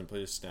hasn't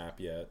played a snap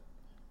yet,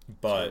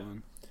 but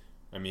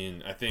I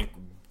mean, I think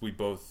we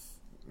both.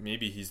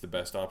 Maybe he's the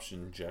best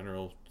option in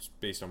general,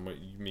 based on what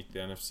you make the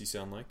NFC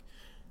sound like.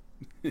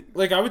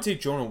 I would take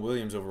Jonah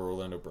Williams over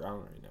Orlando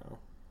Brown right now.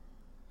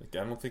 I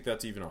don't think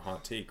that's even a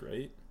hot take,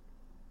 right?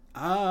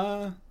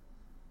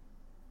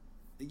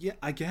 Yeah,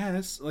 I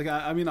guess.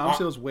 I mean,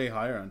 obviously I was way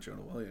higher on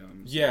Jonah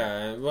Williams.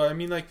 Yeah, well, I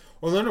mean,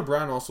 Orlando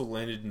Brown also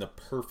landed in the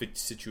perfect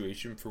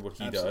situation for what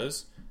he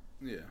does.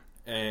 Yeah.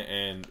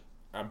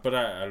 But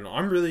I don't know.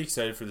 I'm really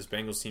excited for this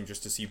Bengals team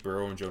just to see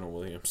Burrow and Jonah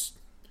Williams.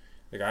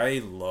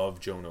 I love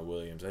Jonah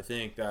Williams. I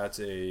think that's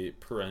a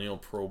perennial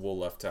Pro Bowl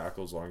left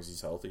tackle as long as he's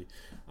healthy.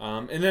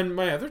 And then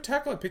my other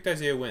tackle, I picked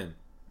Isaiah Wynn.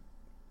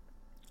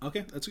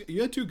 Okay,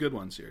 you had two good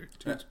ones here.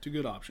 Two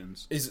good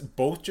options.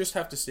 Both just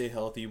have to stay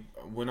healthy.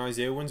 When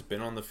Isaiah Wynn's been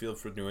on the field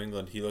for New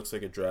England, he looks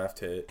like a draft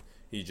hit.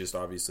 He just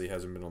obviously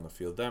hasn't been on the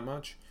field that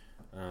much.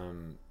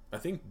 I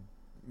think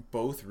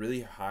both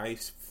really high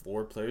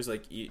floor players.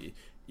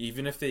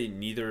 Even if they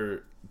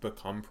neither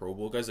become Pro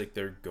Bowl guys,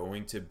 they're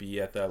going to be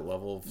at that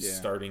level of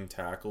starting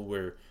tackle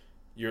where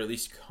you're at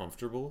least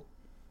comfortable.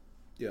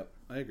 Yeah,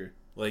 I agree.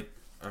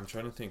 I'm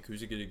trying to think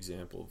who's a good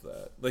example of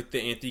that.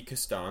 The Anthony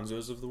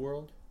Costanzos of the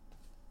world.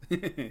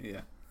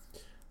 Yeah.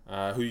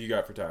 Who you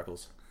got for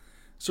tackles?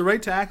 So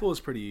right tackle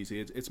is pretty easy.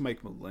 It's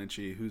Mike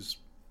McGlinchey, who's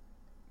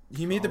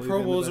he made the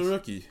Pro Bowl as a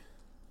rookie.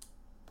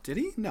 Did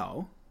he?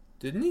 No.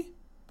 Didn't he?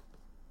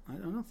 I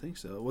don't think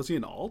so. Was he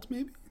an alt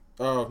maybe?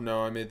 Oh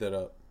no, I made that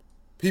up.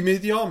 He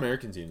made the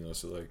All-American team though,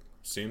 so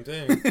same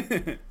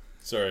thing.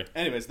 Sorry.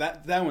 Anyways,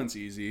 that one's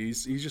easy.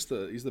 He's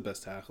the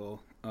best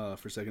tackle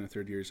for second and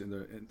third years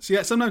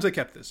sometimes I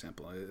kept this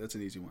sample. That's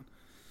an easy one.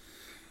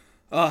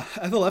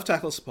 At the left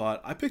tackle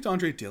spot, I picked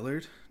Andre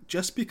Dillard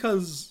just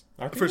because.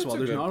 First of all,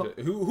 there's not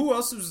who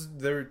else is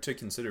there to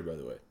consider, by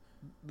the way?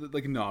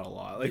 Not a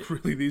lot.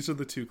 Really, these are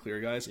the two clear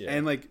guys,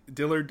 and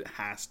Dillard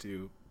has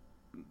to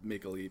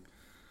make a leap.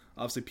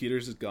 Obviously,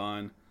 Peters is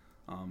gone.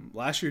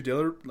 Last year,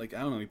 Dillard, I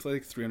don't know, he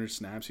played 300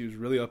 snaps. He was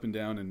really up and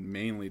down and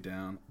mainly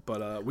down.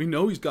 But we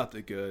know he's got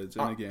the goods.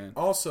 And again,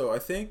 also, I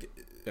think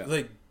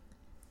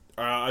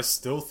I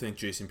still think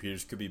Jason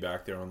Peters could be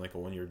back there on a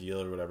 1-year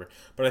deal or whatever.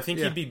 But I think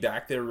he'd be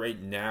back there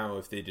right now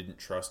if they didn't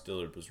trust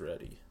Dillard was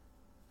ready.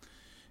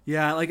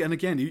 Yeah, and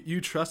again, you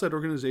trust that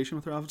organization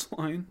with their offensive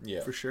line,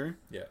 for sure.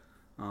 Yeah.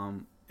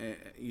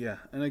 Yeah,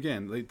 and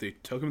again, they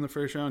took him in the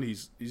first round.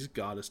 He's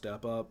got to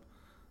step up.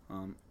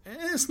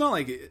 It's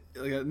not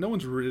no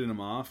one's written him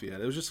off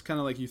yet. It was just kind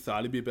of you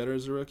thought he'd be better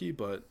as a rookie,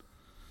 but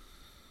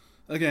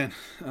again,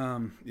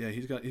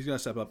 he's got to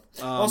step up.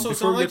 Also,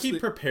 it's not like he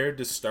prepared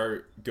to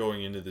start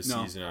going into the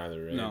season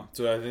either, right? No.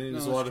 So I think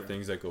there's a lot of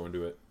things that go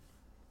into it.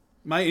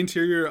 My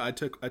interior, I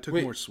took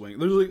more swing.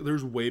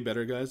 There's way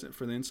better guys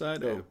for the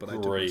inside, but I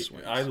took more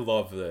swings. I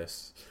love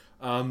this.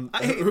 I'm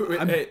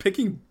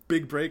picking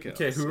big breakouts.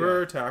 Okay, who are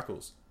our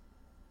tackles?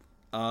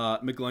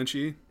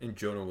 McGlinchey and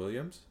Jonah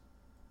Williams.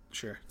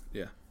 Sure.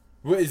 Yeah.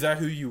 What, is that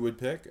who you would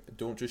pick?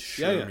 Don't just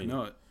show me.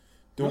 No.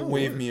 Don't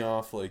wave me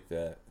off like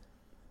that.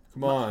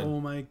 Come on. Oh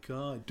my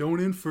God! Don't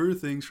infer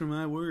things from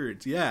my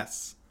words.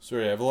 Yes.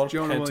 Sorry, I have a lot of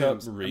Jonah pent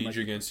Williams. up rage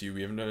against you.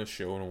 We haven't done a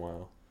show in a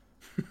while.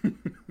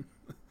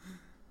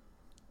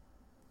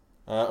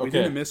 Okay. We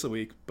didn't miss a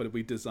week, but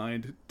we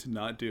designed to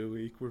not do a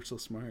week. We're so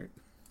smart.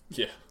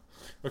 Yeah.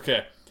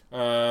 Okay.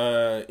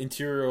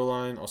 Interior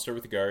O-line. I'll start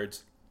with the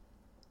guards.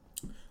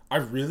 I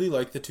really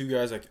like the two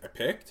guys I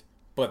picked,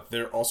 but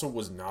there also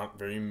was not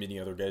very many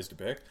other guys to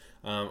pick.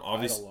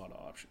 Obviously, I had a lot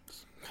of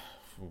options.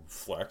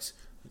 Flex.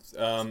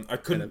 I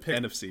couldn't pick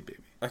NFC,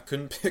 baby. I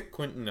couldn't pick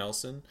Quentin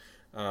Nelson,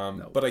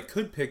 No. but I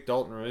could pick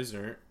Dalton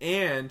Reisner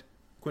and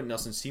Quentin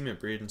Nelson's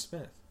teammate Braden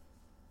Smith.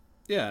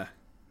 Yeah,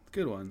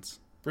 good ones.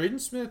 Braden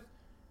Smith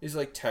is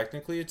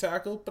technically a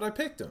tackle, but I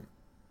picked him.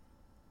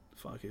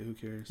 Fuck it, who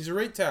cares? He's a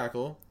right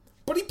tackle,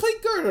 but he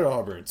played guard at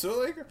Auburn.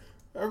 So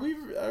are we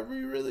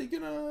really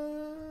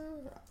gonna?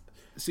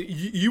 See,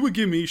 you would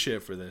give me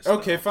shit for this.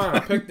 Okay, fine. I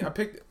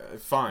picked.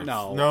 Fine.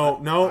 No.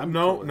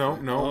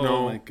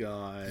 Oh my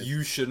God.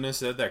 You shouldn't have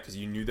said that because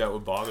you knew that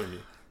would bother me.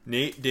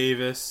 Nate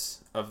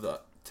Davis of the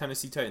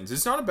Tennessee Titans.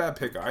 It's not a bad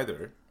pick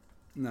either.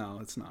 No,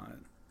 it's not.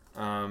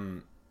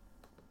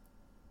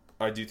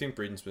 I do think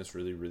Braden Smith's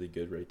really, really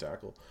good right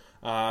tackle.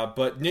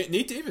 But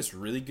Nate Davis,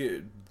 really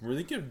good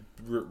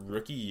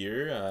rookie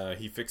year.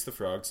 He fixed the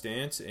frog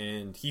stance,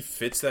 and he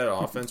fits that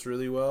offense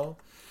really well.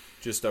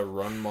 Just a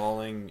run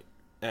mauling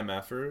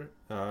MFer,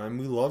 and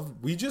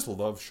we just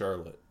love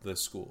Charlotte, this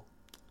school,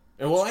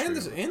 and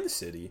the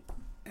city,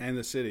 and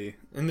the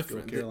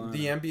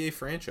NBA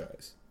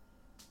franchise.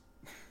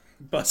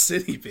 Bus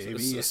City,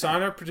 baby.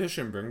 Sign our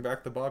petition. Bring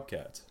back the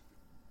Bobcats.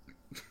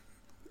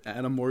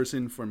 Adam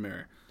Morrison for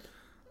mayor.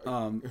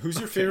 Who's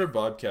your favorite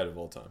Bobcat of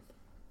all time?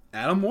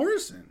 Adam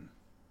Morrison.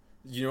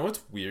 You know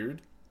what's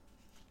weird?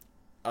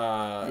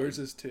 Yours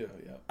is too,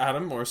 yeah.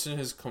 Adam Morrison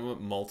has come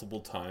up multiple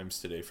times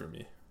today for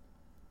me.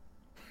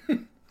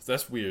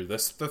 That's weird.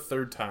 That's the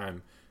third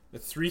time. The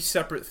 3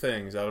 separate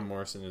things Adam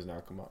Morrison has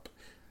now come up.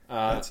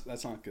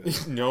 That's not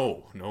good.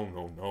 No.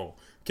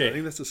 Okay. I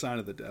think that's a sign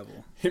of the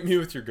devil. Hit me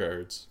with your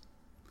guards.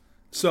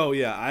 So,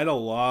 yeah, I had a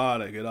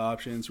lot of good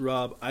options.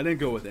 Rob, I didn't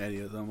go with any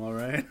of them, all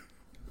right?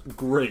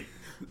 Great.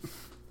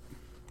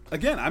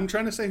 Again, I'm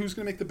trying to say who's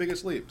going to make the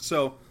biggest leap.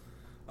 So,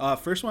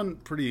 first one,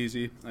 pretty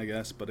easy, I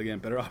guess. But, again,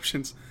 better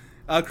options.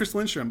 Chris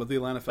Lindstrom of the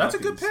Atlanta Falcons.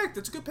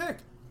 That's a good pick.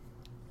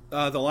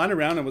 The line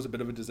around him was a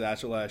bit of a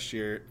disaster last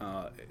year.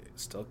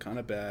 It's still kind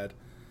of bad.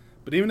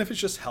 But even if it's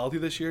just healthy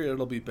this year,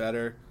 it'll be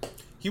better.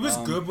 He was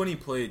good when he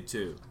played,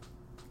 too.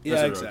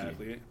 Yeah,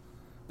 exactly.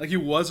 Like, he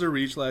was a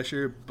reach last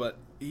year, but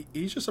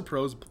he's just a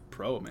pro,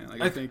 man.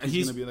 Like, I think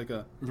he's going to be like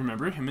a...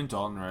 Remember him and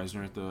Dalton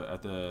Reisner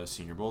at the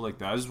Senior Bowl? Like,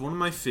 that is one of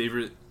my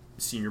favorite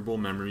Senior Bowl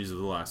memories of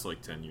the last,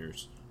 10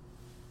 years.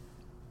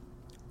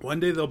 One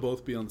day they'll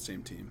both be on the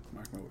same team.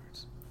 Mark my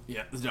words.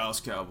 Yeah, the Dallas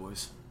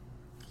Cowboys.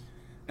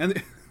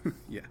 And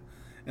yeah.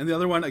 And the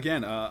other one,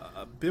 again,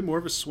 a bit more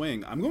of a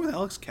swing. I'm going with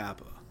Alex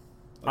Kappa. Okay?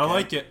 I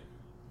like it.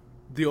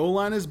 The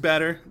O-line is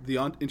better. The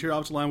interior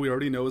offensive line we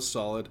already know is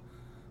solid.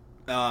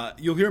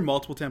 You'll hear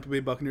multiple Tampa Bay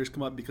Buccaneers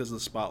come up because of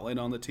the spotlight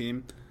on the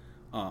team.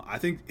 I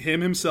think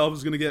him himself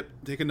is going to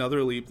take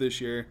another leap this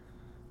year.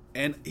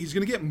 And he's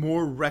going to get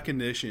more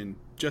recognition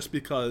just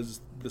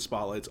because the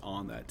spotlight's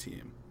on that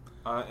team.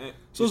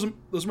 So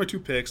those are my 2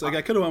 picks. Like,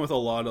 I could have went with a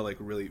lot of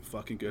really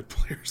fucking good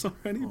players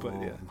already, but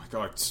yeah. Oh my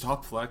god,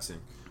 stop flexing!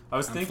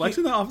 I'm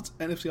flexing the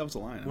NFC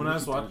offensive line. When I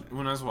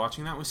was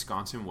watching that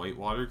Wisconsin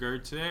Whitewater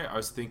guard today, I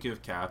was thinking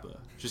of Kappa.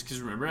 Just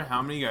because remember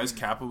how many guys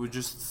Kappa would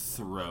just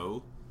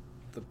throw.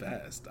 The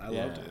best. I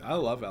loved it. I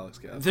love Alex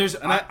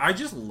Kappa. I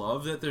just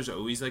love that there's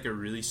always a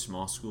really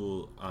small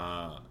school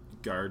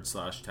guard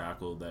 /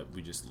 tackle that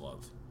we just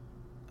love.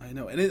 I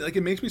know, and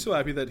it makes me so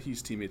happy that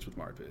he's teammates with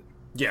Marpet.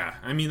 Yeah,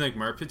 I mean,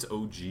 Marpet's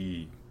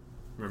OG.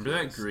 Remember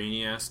that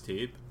grainy-ass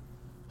tape?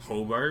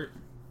 Hobart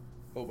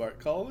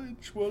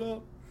College, what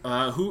up?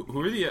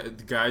 Who are the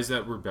guys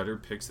that were better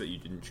picks that you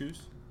didn't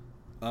choose?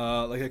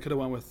 I could have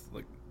went with,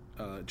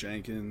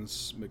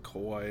 Jenkins,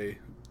 McCoy,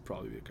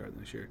 probably be a card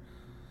this year.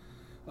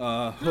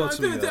 I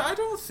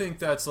don't think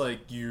that's,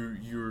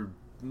 you're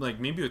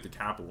maybe with the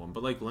Kappa one,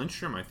 but,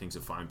 Lindstrom, I think, is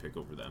a fine pick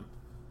over them.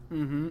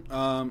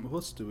 Mm-hmm. Who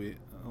else do we...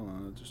 Hold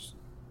on,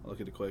 I'll look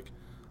at it quick.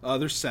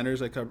 There's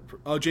centers I cover.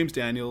 Oh, James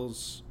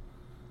Daniels.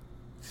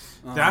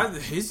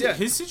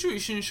 His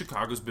situation in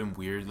Chicago's been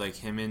weird.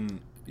 Him and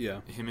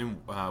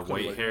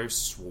Whitehair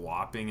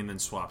swapping and then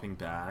swapping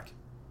back.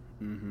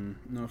 Mm-hmm.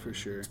 No, for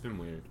sure. It's been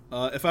weird.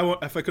 If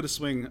I could have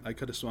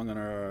swung on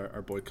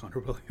our boy Connor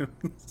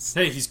Williams.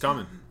 Hey, he's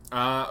coming.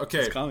 Okay,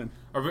 he's coming.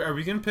 Are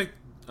we gonna pick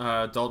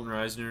Dalton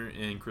Reisner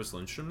and Chris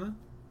Lindstrom then?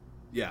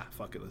 Yeah,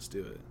 fuck it. Let's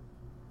do it.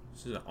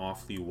 This is an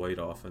awfully white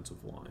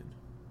offensive line.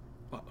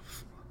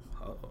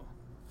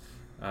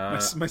 My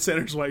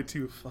center's white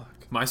too.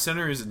 Fuck. My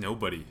center is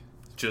nobody.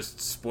 Just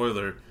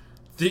spoiler.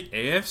 The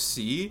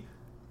AFC,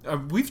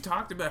 we've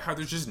talked about how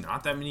there's just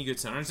not that many good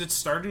centers. It's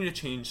starting to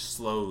change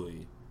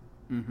slowly.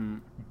 Mm-hmm.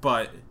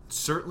 But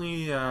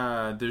certainly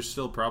there's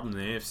still a problem in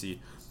the AFC.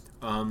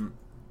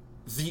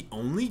 The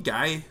only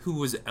guy who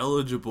was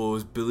eligible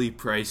was Billy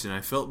Price, and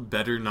I felt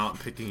better not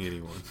picking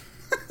anyone.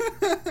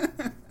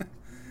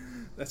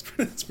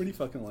 That's pretty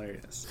fucking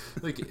hilarious.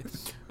 I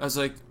was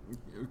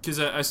because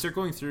I start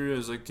going through. I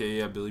was okay,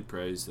 yeah, Billy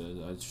Price.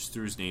 I just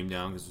threw his name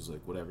down because it was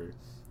whatever.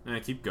 And I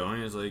keep going.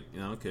 I was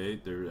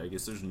okay, I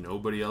guess there's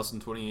nobody else in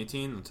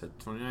 2018. Let's hit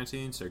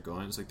 2019. Start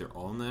going. It's they're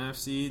all in the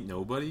NFC.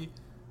 Nobody.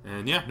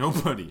 And yeah,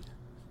 nobody.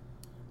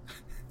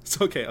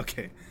 It's okay.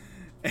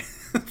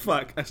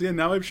 Fuck. Actually,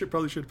 now I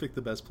probably should pick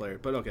the best player.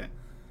 But okay.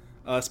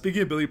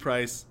 Speaking of Billy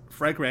Price,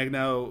 Frank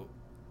Ragnow,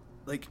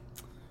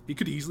 he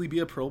could easily be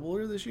a Pro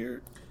Bowler this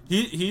year.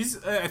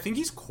 He's I think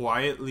he's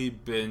quietly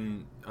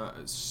been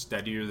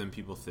steadier than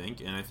people think,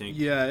 and I think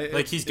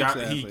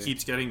he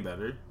keeps getting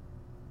better.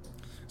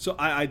 So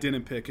I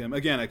didn't pick him.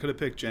 Again, I could have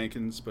picked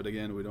Jenkins, but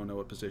again, we don't know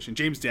what position.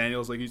 James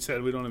Daniels, like you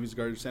said, we don't know if he's a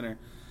guard or center.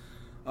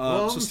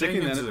 So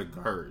Jenkins is a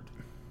guard.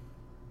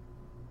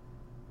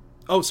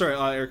 Oh, sorry,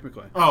 Eric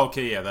McCoy. Oh,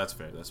 okay, yeah, that's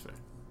fair.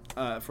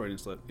 Freudian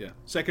slip, yeah.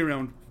 Second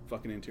round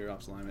fucking interior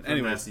offensive lineman.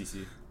 Anyway,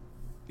 SEC.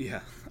 Yeah,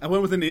 I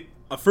went with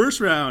a first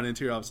round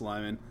interior offensive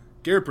lineman,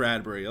 Garrett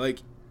Bradbury.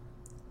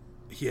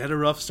 He had a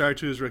rough start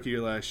to his rookie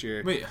year last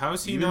year. Wait, how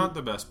is he not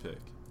the best pick?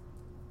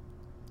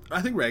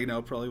 I think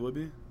Ragnow probably would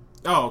be.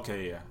 Oh,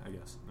 okay, yeah, I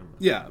guess. Never mind.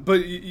 Yeah, but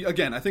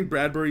again, I think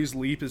Bradbury's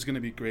leap is going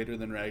to be greater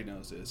than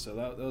Ragnow's is. So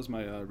that was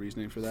my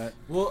reasoning for that.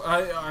 Well,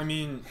 I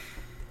mean,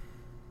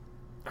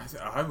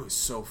 I was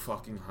so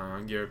fucking high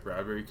on Garrett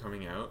Bradbury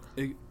coming out.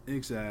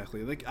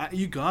 Exactly. Like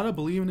you gotta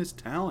believe in his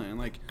talent.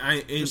 Like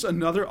just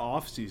another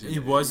offseason.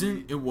 It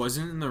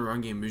wasn't in the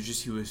run game. It was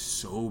just he was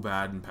so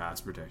bad in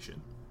pass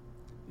protection.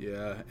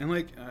 Yeah, and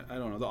like I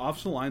don't know, the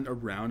offensive line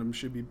around him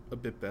should be a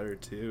bit better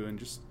too, and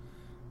just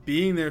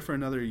being there for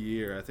another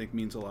year, I think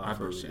means a lot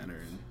for a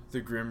center.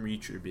 The Grim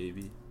Reacher,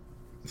 baby.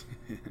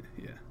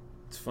 Yeah.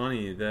 It's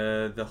funny,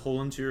 the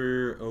whole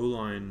interior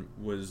O-line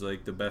was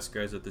like the best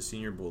guys at the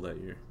Senior Bowl that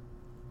year.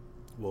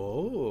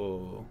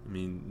 Whoa. I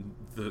mean,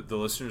 the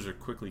listeners are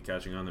quickly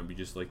catching on that we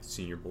just like the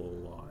Senior Bowl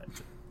a lot.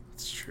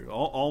 It's true.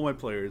 All my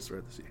players were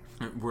at the Senior.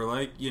 We're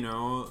like,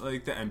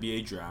 like the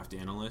NBA draft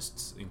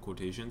analysts, in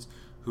quotations,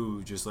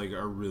 who just like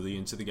are really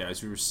into the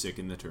guys who were sick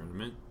in the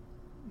tournament.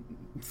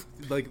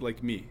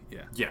 Like me,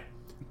 yeah. Yeah.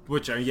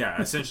 Which,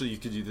 essentially you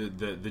could do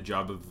the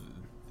job of,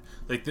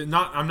 like,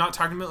 I'm not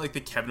talking about, like,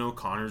 the Kevin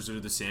O'Connors or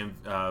the Sam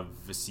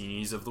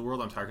Vicinis of the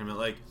world. I'm talking about,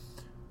 like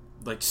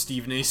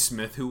Stephen A.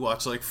 Smith, who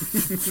watched, like,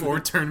 4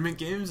 tournament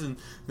games, and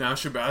now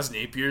Shabazz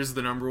Napier's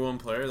the number 1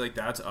 player. Like,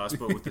 that's us,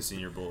 but with the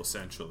Senior Bowl,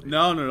 essentially.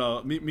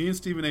 No. Me and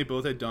Stephen A.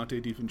 both had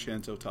Dante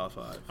DiVincenzo top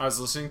 5. I was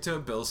listening to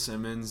Bill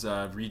Simmons'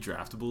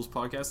 Redraftables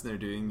podcast, and they're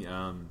doing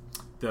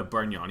the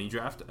Bargnani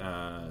draft.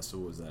 So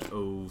what was that?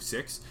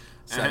 06?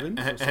 7?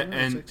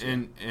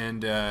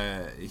 And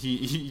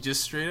he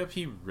just straight up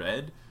he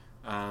read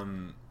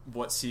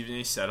what Stephen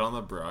A said on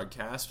the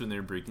broadcast when they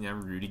were breaking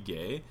down Rudy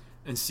Gay,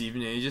 and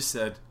Stephen A just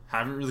said,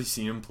 "Haven't really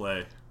seen him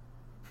play."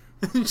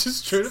 He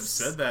just straight up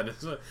said that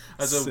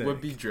as a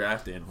would-be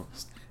draft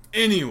analyst.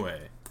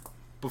 Anyway,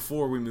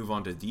 before we move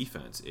on to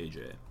defense,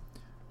 AJ,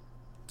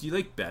 do you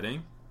like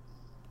betting?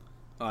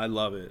 I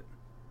love it.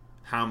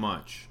 How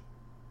much?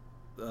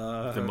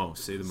 The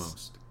most. Say the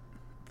most.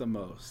 The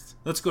most.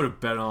 Let's go to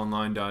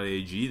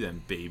betonline.ag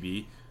then,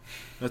 baby.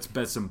 Let's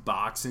bet some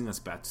boxing. Let's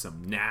bet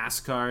some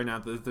NASCAR.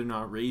 Not that they're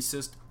not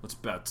racist. Let's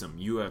bet some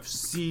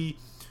UFC.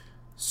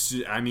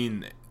 I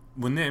mean,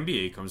 when the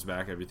NBA comes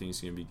back,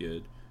 everything's going to be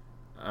good.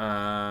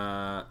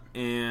 I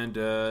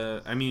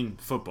mean,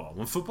 football.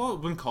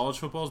 When college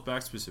football is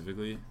back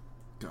specifically,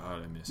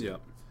 God, I miss it.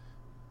 Yep.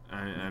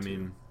 I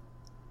mean,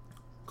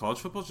 college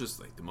football is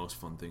just like the most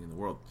fun thing in the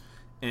world.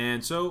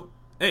 And so,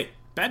 hey,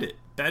 bet it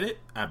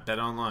at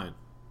BetOnline.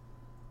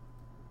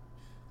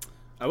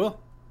 I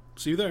will.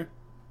 See you there.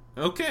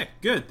 Okay,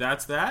 good.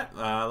 That's that.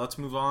 Let's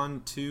move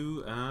on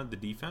to the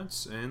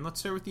defense, and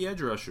let's start with the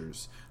edge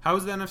rushers. How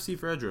is the NFC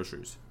for edge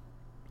rushers?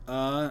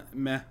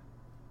 Meh.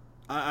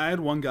 I had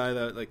one guy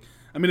that, like,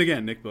 I mean,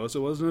 again, Nick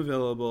Bosa wasn't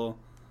available.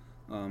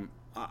 Fuck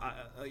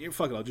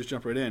it, I'll just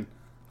jump right in.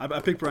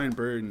 I picked Brian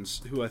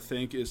Burns, who I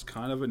think is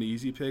kind of an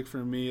easy pick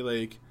for me.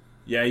 Like,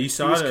 yeah, you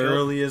saw it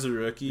early as a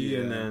rookie,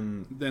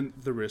 and then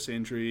the wrist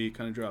injury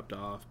kind of dropped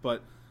off,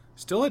 but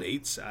still had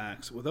 8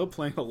 sacks without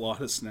playing a lot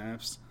of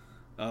snaps.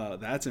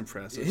 That's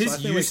impressive.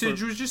 His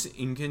usage was just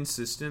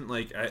inconsistent.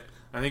 Like, I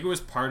think it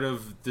was part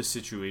of the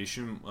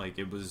situation. Like,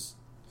 it was,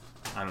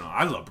 I don't know.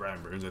 I love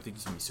Brian Burns. I think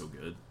he's gonna be so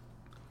good.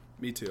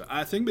 Me too.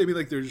 I think maybe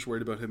like they're just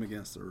worried about him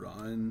against the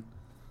run.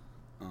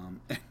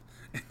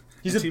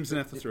 The teams didn't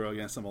have to throw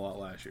against him a lot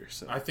last year.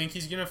 So I think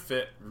he's gonna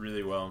fit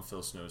really well in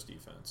Phil Snow's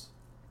defense.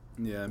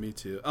 Yeah, me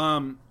too.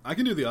 I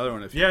can do the other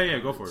one if you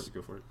want. Go for it.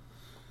 Go for it.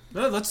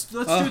 No, let's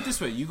do it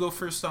this way. You go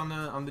first on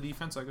the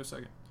defense. I go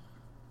second.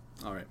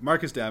 All right,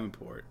 Marcus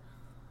Davenport.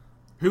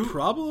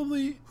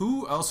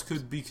 Who else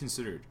could be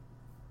considered?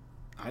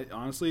 I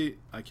honestly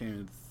can't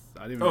even.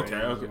 I didn't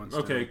even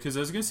Okay. Because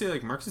I was gonna say,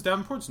 like, Marcus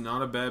Davenport's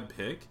not a bad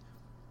pick,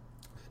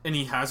 and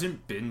he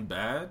hasn't been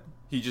bad.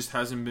 He just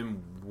hasn't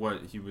been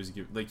what he was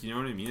given. Like, you know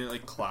what I mean? It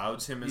like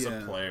clouds him as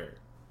a player.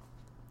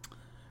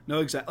 No,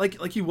 exactly.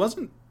 Like he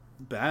wasn't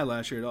bad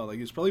last year at all. Like,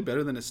 he was probably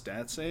better than his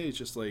stats say. It's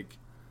just like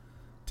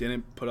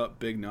didn't put up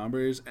big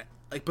numbers.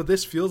 Like, but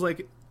this feels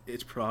like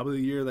it's probably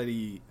the year that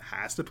he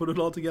has to put it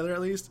all together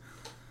at least.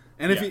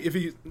 And if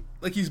he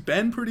like, he's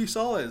been pretty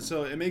solid,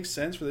 so it makes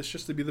sense for this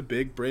just to be the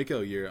big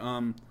breakout year.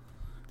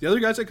 The other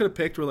guys I could have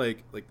picked were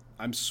like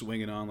I'm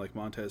swinging on like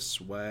Montez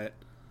Sweat.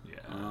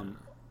 Yeah.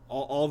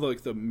 All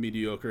the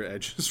mediocre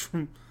edges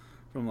from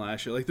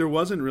last year. Like, there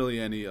wasn't really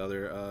any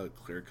other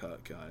clear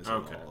cut guys at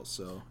all.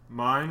 So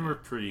mine were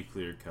pretty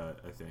clear cut.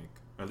 I think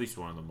at least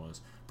one of them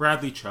was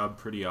Bradley Chubb.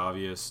 Pretty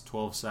obvious.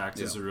 12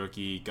 sacks as a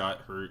rookie.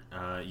 Got hurt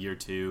year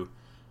 2.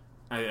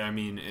 I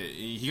mean,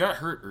 he got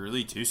hurt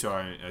early too, so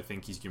I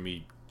think he's gonna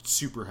be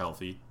super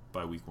healthy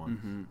by week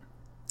 1.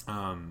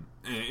 Mm-hmm.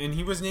 And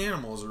he was an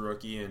animal as a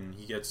rookie, and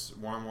he gets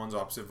 1-on-1s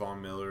opposite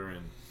Von Miller,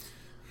 and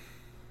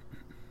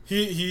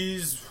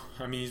he's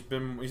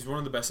one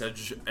of the best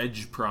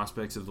edge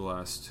prospects of the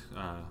last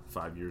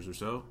 5 years or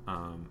so.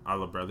 I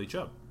love Bradley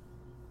Chubb.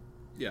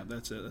 Yeah,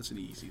 that's an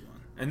easy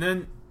one. And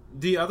then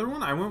the other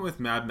one, I went with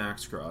Mad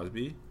Max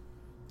Crosby.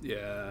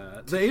 Yeah,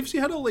 the AFC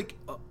had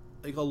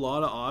like a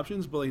lot of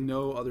options, but like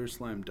no other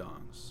slam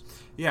dunks.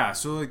 Yeah,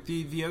 so like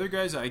the other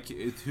guys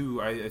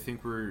who I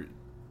think were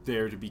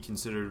there to be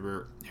considered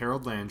were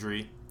Harold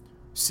Landry,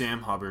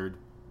 Sam Hubbard,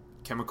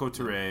 Chemical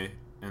Toure,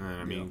 and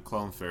then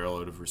Clelin Ferrell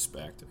out of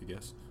respect, I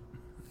guess.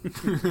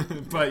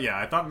 But yeah,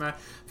 I thought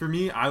for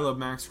me, I love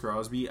Max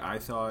Crosby. I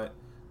thought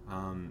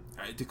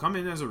to come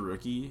in as a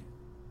rookie,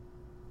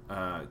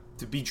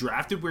 to be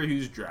drafted where he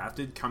was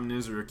drafted, coming in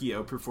as a rookie,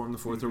 outperform the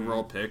 4th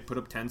overall pick, put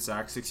up 10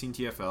 sacks, 16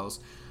 TFLs,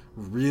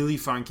 really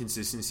find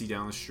consistency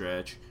down the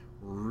stretch.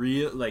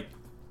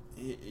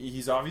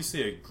 He's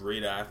obviously a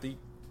great athlete.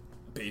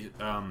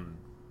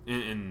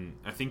 And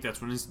I think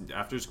that's when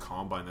after his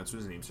combine, that's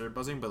when his name started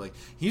buzzing. But like,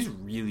 he's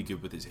really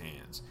good with his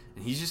hands,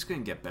 and he's just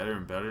gonna get better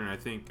and better. And I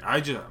think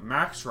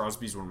Max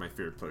Crosby's one of my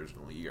favorite players in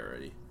the league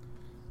already.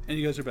 And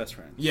you guys are best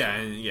friends. Yeah,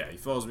 and he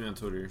follows me on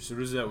Twitter. So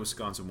does that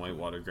Wisconsin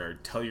Whitewater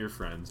guard. Tell your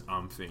friends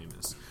I'm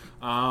famous.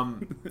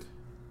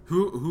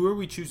 Who are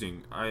we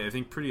choosing? I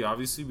think pretty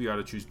obviously we got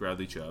to choose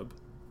Bradley Chubb.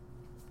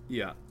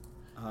 Yeah.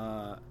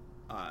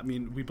 I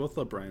mean, we both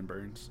love Brian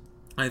Burns.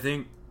 I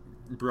think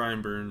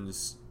Brian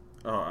Burns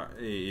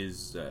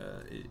is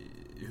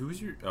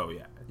who's your? Oh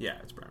yeah,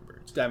 it's Brian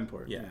Burns.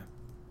 Davenport. Yeah.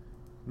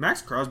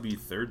 Max Crosby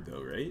third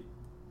though, right?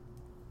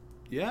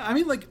 Yeah, I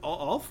mean, like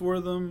all four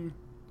of them.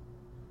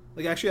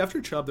 Like actually,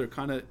 after Chubb, they're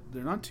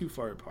not too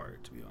far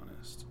apart, to be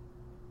honest.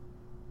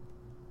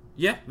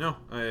 Yeah, no,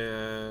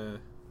 I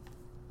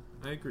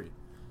agree.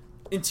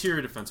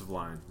 Interior defensive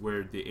line,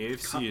 where the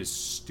AFC is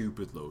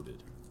stupid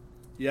loaded.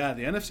 Yeah,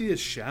 the NFC is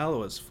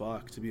shallow as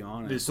fuck, to be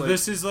honest. So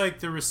this is like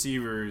the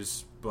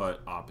receivers,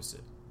 but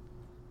opposite.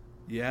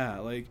 Yeah,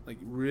 like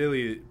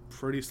really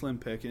pretty slim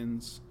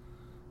pickings.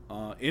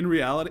 In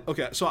reality,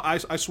 okay, so I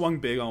swung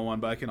big on one,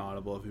 but I can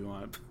audible if you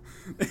want.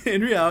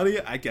 In reality,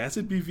 I guess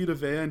it'd be Vita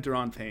Vea and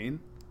Deron Payne,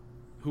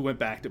 who went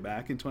back to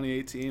back in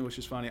 2018, which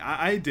is funny.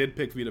 I did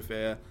pick Vita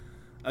Vea.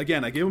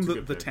 Again, I gave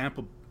him the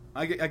Tampa.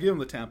 I gave him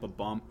the Tampa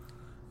bump.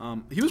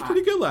 He was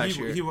pretty good last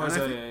year. He was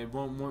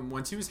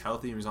once he was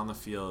healthy, he was on the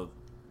field.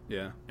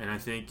 Yeah, and I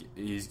think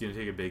he's going to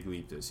take a big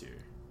leap this year.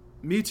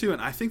 Me too,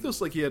 and I think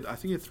he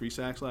had 3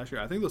 sacks last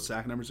year. I think those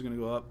sack numbers are going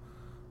to go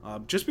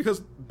up, just because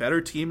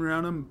better team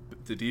around him,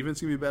 the defense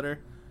can be better,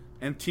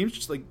 and teams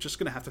just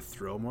going to have to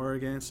throw more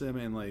against him,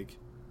 and like,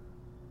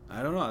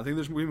 I don't know. I think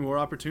there's going to be more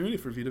opportunity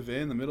for Vita Vea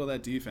in the middle of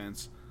that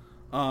defense.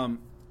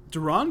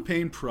 Deron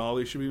Payne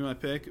probably should be my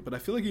pick, but I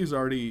feel like he's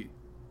already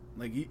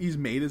he's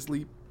made his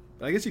leap.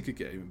 But I guess he could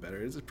get even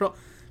better.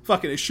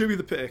 Fuck it, it should be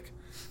the pick.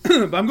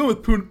 But I'm going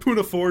with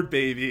Poona Ford,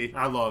 baby.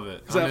 I love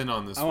it. I'm in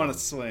on this. I want to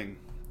swing.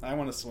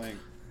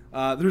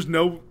 There's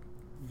no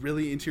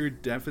really interior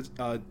depth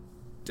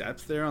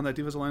there on that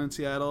defensive line in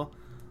Seattle.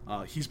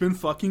 He's been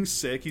fucking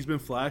sick. He's been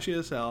flashy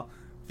as hell.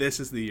 This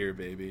is the year,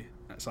 baby.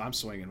 So I'm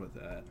swinging with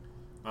that.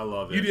 I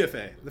love it.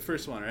 UDFA, the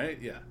first one, right?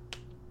 Yeah.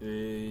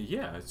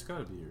 Yeah, it's got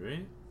to be,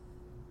 right?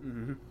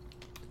 Mm-hmm.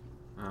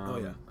 Oh,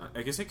 yeah.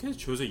 I guess I could have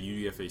chose a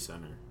UDFA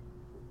center.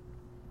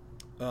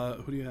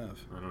 Who do you have?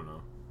 I don't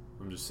know.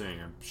 I'm just saying.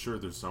 I'm sure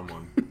there's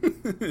someone.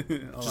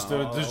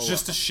 There's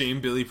just to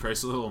shame Billy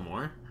Price a little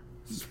more.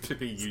 Just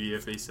pick a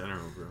UDFA center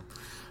over him.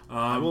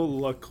 I will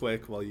look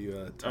quick while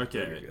you talk.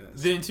 Okay.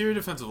 The interior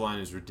defensive line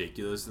is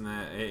ridiculous in the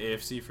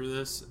AFC for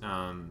this.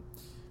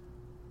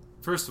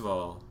 First of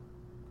all,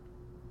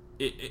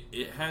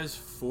 it has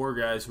 4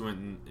 guys who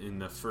went in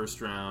the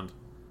first round.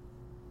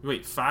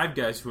 Wait, 5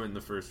 guys who went in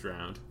the first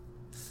round.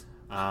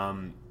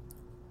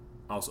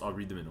 I'll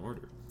read them in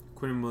order.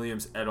 Quinn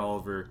Williams, Ed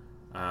Oliver,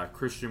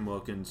 Christian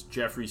Wilkins,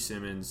 Jeffrey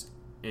Simmons,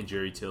 and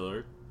Jerry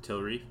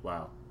Tillery.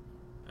 Wow,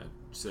 I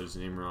said his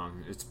name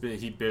wrong.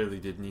 He barely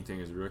did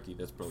anything as a rookie.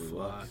 That's probably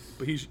why.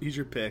 But he's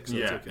your pick, so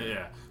it's okay.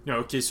 Yeah. No,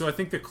 okay. So I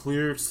think the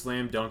clear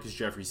slam dunk is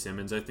Jeffrey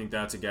Simmons. I think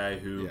that's a guy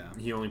who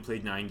he only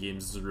played 9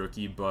 games as a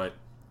rookie, but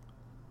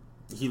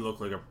he looked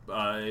like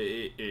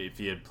if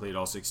he had played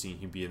all 16,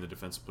 he'd be in the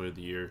Defensive Player of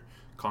the Year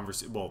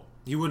conversation. Well,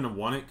 he wouldn't have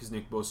won it because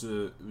Nick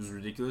Bosa was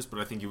ridiculous, but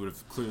I think he would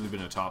have clearly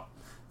been a top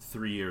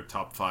 3 or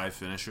top 5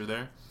 finisher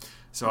there.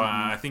 So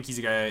I think he's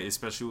a guy,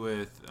 especially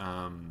with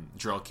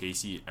Jarrell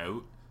Casey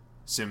out,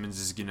 Simmons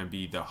is going to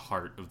be the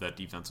heart of that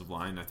defensive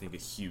line. I think a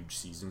huge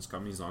season's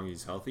coming as long as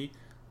he's healthy.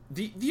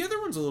 The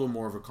other one's a little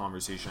more of a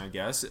conversation, I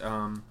guess,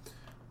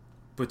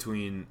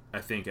 between,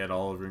 I think, Ed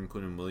Oliver and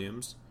Quinn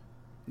Williams.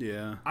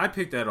 Yeah. I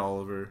picked Ed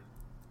Oliver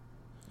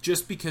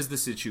just because the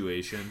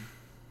situation.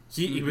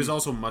 He was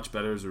also much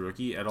better as a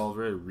rookie. Ed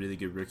Oliver had a really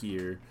good rookie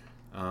year.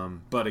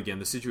 But again,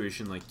 the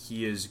situation, like,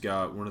 he has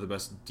got one of the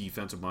best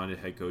defensive-minded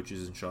head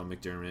coaches in Sean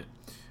McDermott.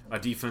 A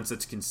defense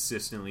that's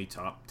consistently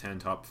top 10,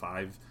 top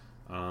 5.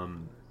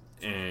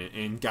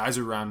 And guys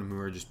around him who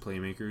are just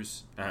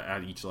playmakers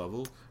at each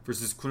level.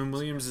 Versus Quinn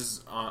Williams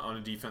is on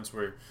a defense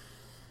where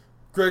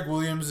Greg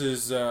Williams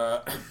is...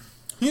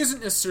 he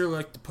doesn't necessarily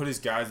like to put his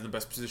guys in the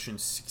best position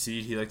to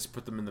succeed. He likes to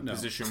put them in the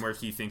position where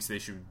he thinks they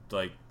should,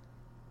 like...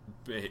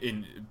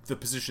 in the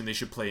position they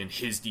should play in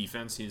his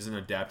defense. He doesn't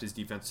adapt his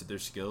defense to their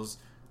skills.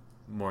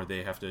 More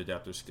they have to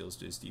adapt their skills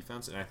to his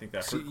defense, and I think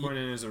that hurt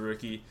Quinnen as a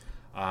rookie.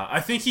 I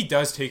think he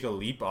does take a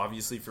leap,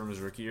 obviously, from his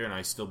rookie year, and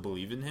I still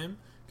believe in him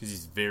because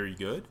he's very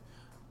good.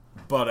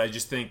 But I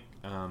just think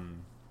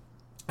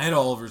Ed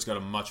Oliver's got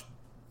a much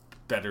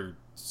better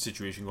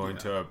situation going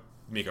to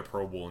make a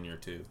Pro Bowl in year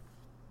 2.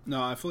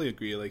 No, I fully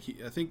agree. Like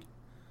I think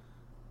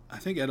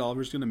Ed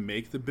Oliver's going to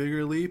make the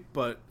bigger leap,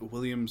 but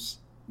Williams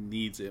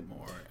needs it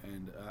more.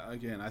 And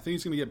again, I think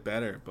he's going to get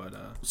better. But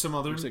some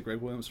other, like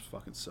Greg Williams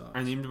fucking sucks.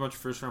 I named a bunch of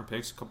first-round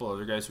picks. A couple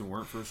other guys who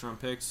weren't first-round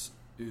picks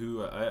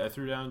who I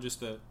threw down just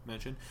to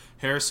mention: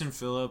 Harrison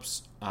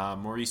Phillips,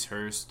 Maurice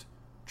Hurst,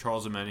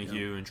 Charles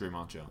Omenihu, and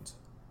Draymond Jones.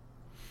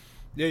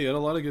 Yeah, you had a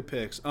lot of good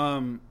picks.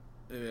 In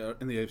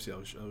the AFC,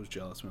 I was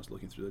jealous when I was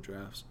looking through the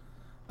drafts.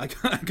 I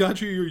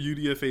got you your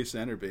UDFA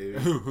center, baby.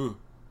 Who?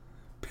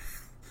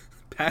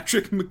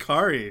 Patrick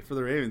McCarry for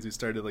the Ravens, who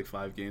started like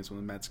 5 games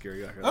when Matt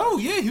Scarry got hurt. Oh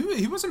yeah,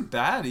 he wasn't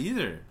bad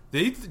either.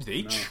 They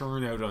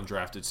churn out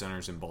undrafted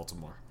centers in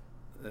Baltimore.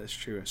 That's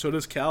true. So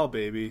does Cal,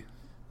 baby.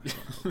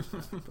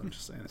 I'm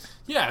just saying it.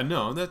 Yeah,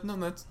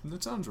 that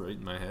sounds right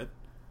in my head.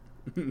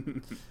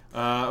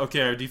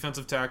 Okay, our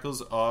defensive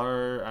tackles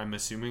are, I'm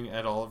assuming,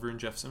 Ed Oliver and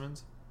Jeff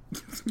Simmons.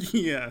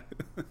 Yeah.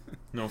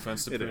 No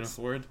offense to Poona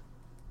Ford.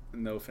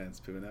 No offense,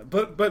 Poona.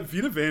 But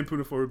Vita Vea and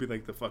Poona Ford would be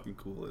like the fucking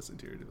coolest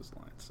interior to his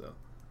line. So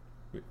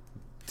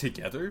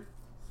together,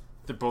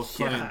 they're both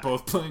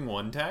playing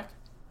one tack.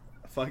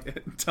 Fuck.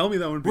 Tell me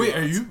that would be. Wait,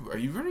 are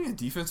you running a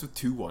defense with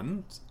 2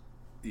 ones?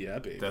 Yeah,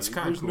 baby. That's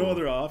kind of cool. cool. There's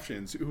no other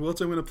options. Who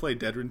else am I going to play?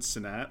 Dedrin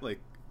Sinat? Like,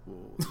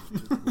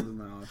 what are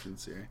my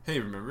options here? Hey,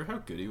 remember how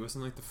good he was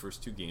in like the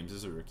first 2 games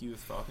as a rookie with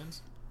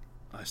Falcons?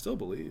 I still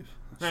believe.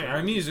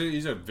 I mean,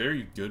 he's a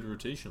very good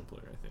rotational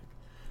player, I think.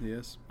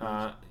 Yes.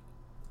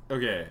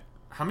 Okay,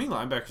 how many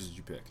linebackers did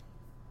you pick?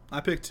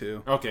 I picked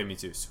 2. Okay, me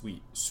too.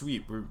 Sweet.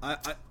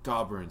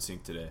 We're in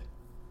sync today.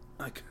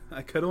 I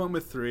could have went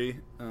with 3.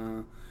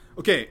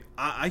 Okay,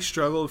 I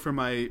struggled for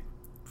my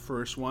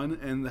first one,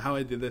 and how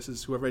I did this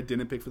is whoever I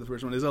didn't pick for the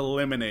first one is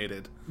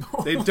eliminated.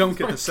 They don't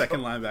get the second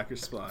linebacker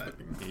spot.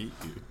 I hate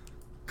you.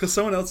 Because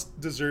someone else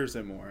deserves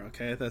it more,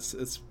 okay? That's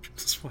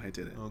why I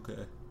did it.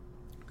 Okay.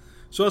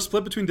 So I was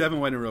split between Devin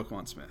White and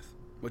Roquan Smith,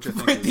 which I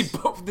think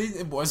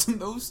it wasn't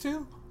those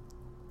 2?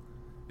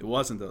 It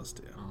wasn't those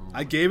 2. Oh,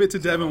 I gave it to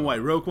Devin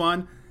White.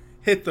 Roquan,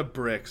 hit the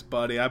bricks,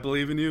 buddy. I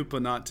believe in you,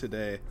 but not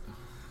today.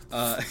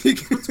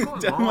 What's going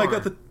Devin on? White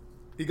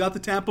got the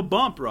Tampa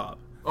bump, Rob.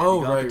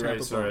 Oh,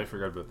 right. Sorry, I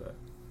forgot about that.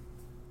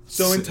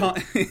 So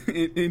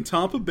in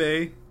Tampa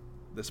Bay,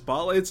 the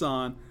spotlight's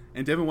on,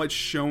 and Devin White's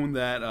shown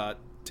that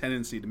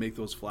tendency to make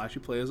those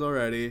flashy plays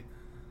already.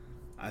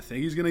 I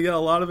think he's going to get a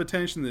lot of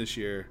attention this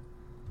year.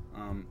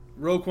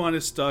 Roquan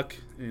is stuck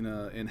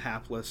in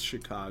hapless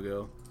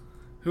Chicago.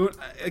 Who,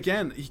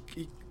 again,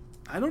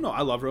 I don't know.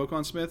 I love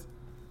Roquan Smith.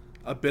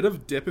 A bit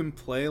of dip in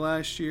play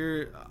last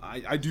year.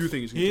 I do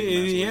think he's going to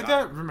take he had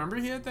that. Remember,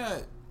 he had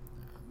that.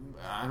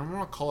 I don't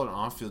want to call it an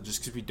off-field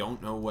just because we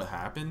don't know what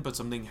happened, but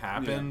something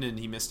happened and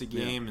he missed a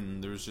game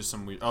and there was just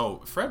some weird...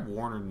 Oh, Fred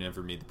Warner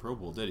never made the Pro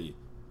Bowl, did he?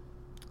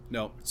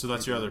 No. So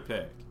that's your other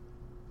pick?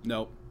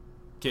 No.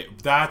 Okay,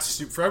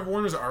 Fred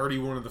Warner's already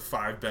one of the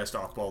 5 best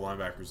off-ball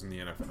linebackers in the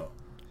NFL.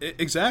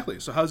 Exactly.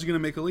 So how's he going to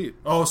make a leap?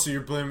 Oh, so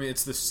you're blaming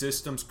it's the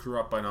system's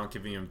corrupt by not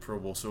giving him Pro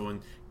Bowl. So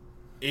in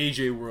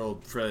AJ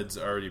world, Fred's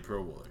already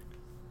Pro Bowler.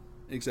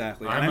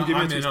 Exactly. I'm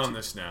in on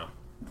this now.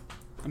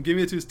 I'm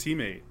giving it to his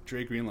teammate,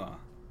 Dre Greenlaw.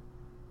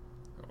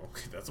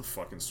 Okay, that's a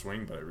fucking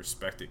swing, but I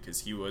respect it because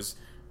he was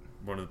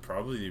one of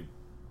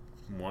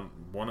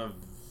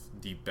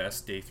the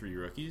best day 3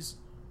 rookies.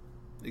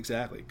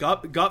 Exactly.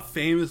 Got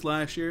famous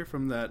last year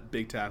from that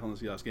big tackle in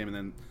the Seahawks game, and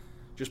then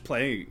just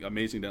playing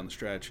amazing down the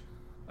stretch.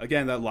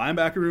 Again, that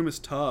linebacker room is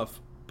tough,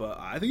 but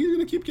I think he's going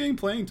to keep getting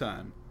playing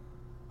time.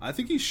 I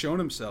think he's shown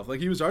himself.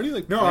 Like, he was already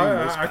like. No,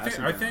 I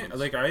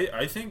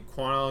think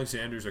Quan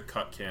Alexander's a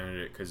cut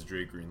candidate because of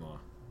Dre Greenlaw.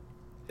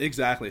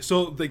 Exactly.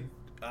 So like.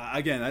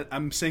 Again,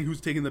 I'm saying who's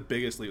taking the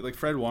biggest lead. Like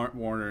Fred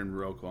Warner and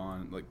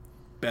Roquan, like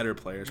better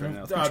players right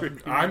now.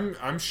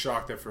 I'm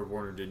shocked that Fred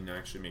Warner didn't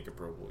actually make a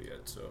Pro Bowl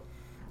yet. So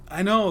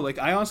I know, like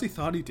I honestly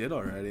thought he did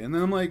already, and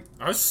then I'm like,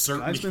 I was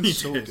certain guy's been he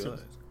so did. good.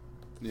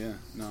 Yeah,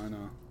 no, I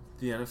know.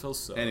 The NFL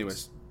sucks.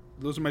 Anyways,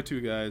 those are my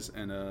 2 guys,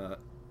 and I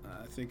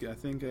think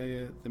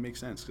they make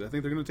sense because I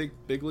think they're going to take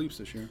big leaps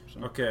this year.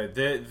 So. Okay,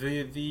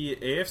 the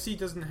AFC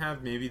doesn't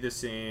have maybe the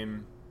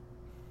same.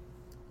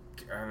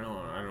 I don't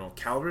know,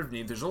 caliber of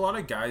need. There's a lot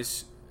of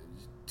guys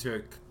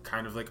to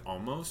kind of like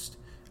almost.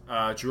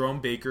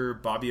 Jerome Baker,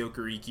 Bobby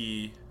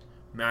Okereke,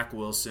 Mac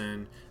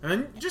Wilson, and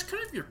then just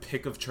kind of your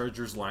pick of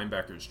Chargers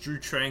linebackers. Drew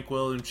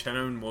Tranquill and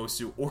Uchenna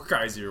Nwosu or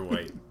Kaiser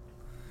White.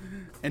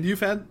 And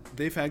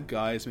they've had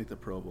guys make the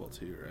Pro Bowl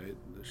too, right?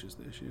 That's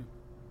just the issue.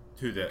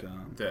 Who that?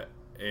 The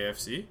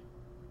AFC?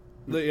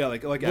 Yeah,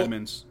 like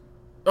Edmonds.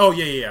 Oh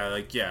yeah.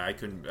 I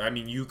couldn't. I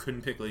mean, you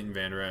couldn't pick Leighton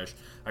Vander Esch.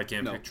 I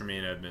can't pick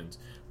Tremaine Edmonds,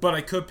 but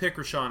I could pick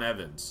Rashaan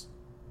Evans,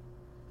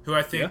 who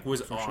I think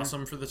was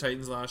awesome for the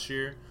Titans last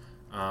year.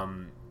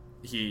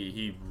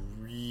 He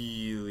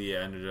really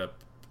ended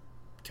up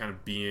kind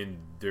of being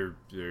their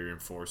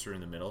enforcer in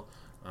the middle,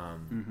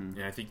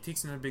 and I think he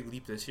takes another big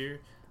leap this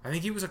year. I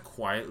think he was a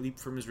quiet leap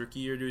from his rookie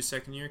year to his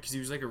second year because he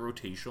was like a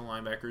rotational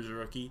linebacker as a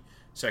rookie.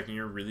 Second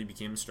year really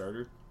became a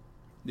starter.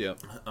 Yeah.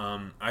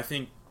 I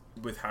think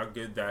with how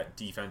good that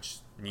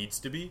defense needs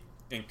to be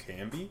and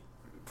can be,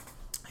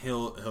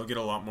 he'll get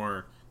a lot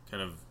more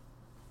kind of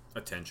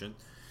attention.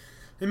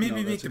 And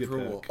maybe make the Pro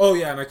Bowl. Oh,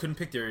 yeah, and I couldn't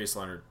pick Darius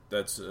Leonard.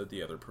 That's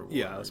the other Pro Bowl.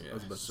 Yeah, I was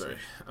about to say.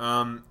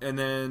 And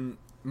then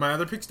my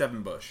other pick's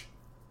Devin Bush.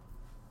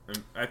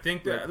 And I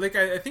think that,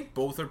 I think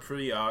both are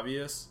pretty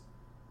obvious.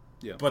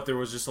 Yeah. But there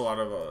was just a lot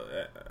of,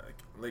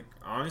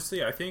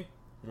 honestly, I think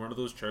one of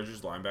those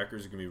Chargers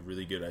linebackers is going to be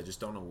really good. I just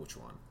don't know which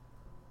one.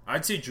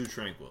 I'd say Drew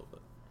Tranquill, but.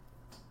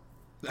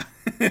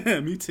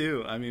 Me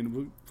too. I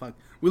mean,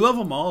 we love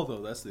them all,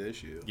 though. That's the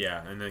issue.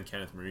 Yeah, and then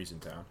Kenneth Murray's in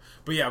town.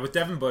 But yeah, with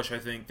Devin Bush, I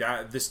think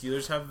that the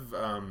Steelers have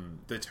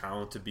the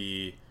talent to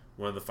be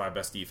one of the 5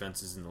 best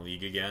defenses in the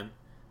league again.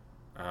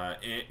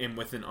 And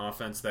with an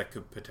offense that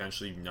could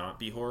potentially not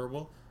be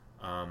horrible,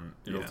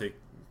 it'll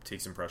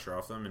take some pressure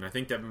off them. And I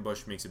think Devin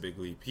Bush makes a big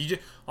leap.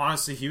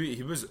 Honestly,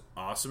 he was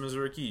awesome as a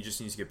rookie. He just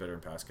needs to get better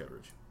in pass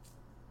coverage.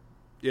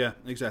 Yeah,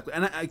 exactly.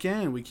 And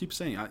again, we keep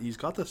saying he's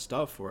got the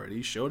stuff for it.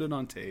 He showed it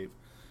on tape.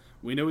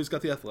 We know he's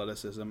got the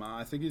athleticism.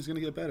 I think he's going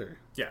to get better.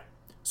 Yeah.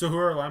 So who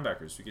are our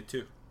linebackers? We get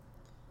 2.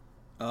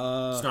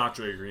 It's not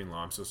Dre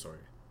Greenlaw. I'm so sorry.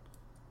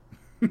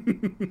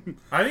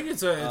 I think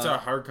it's a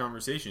hard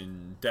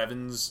conversation.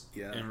 Devins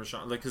and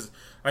Rashawn, because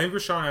I think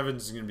Rashawn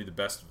Evans is going to be the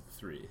best of the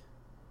 3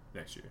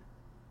 this year.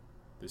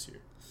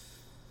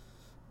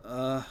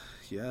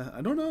 Yeah,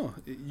 I don't know.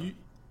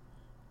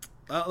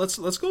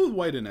 Let's go with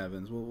White and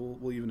Evans.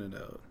 We'll even it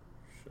out.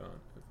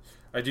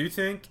 I do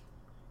think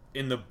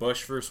in the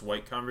Bush versus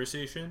White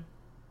conversation,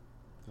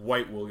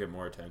 White will get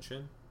more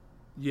attention.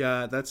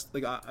 Yeah, that's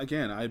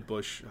again. I had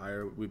Bush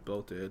higher. We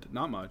both did.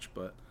 Not much,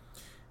 but.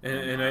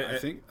 I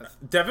think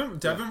Devin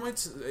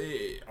White's,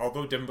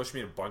 although Devin Bush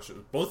made a bunch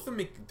of both of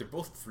them they're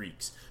both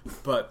freaks,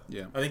 but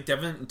I think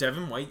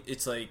Devin White,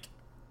 it's like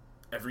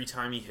every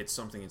time he hits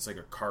something, it's like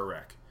a car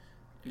wreck.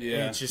 Yeah,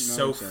 and it's just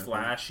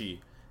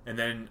flashy. And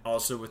then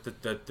also with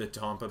the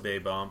Tampa Bay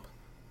bump,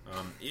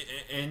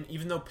 and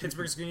even though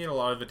Pittsburgh's going to get a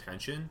lot of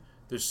attention,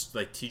 there's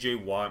like T.J.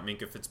 Watt,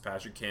 Minkah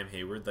Fitzpatrick, Cam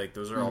Hayward, like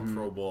those are all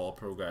Pro Bowl, all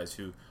pro guys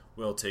who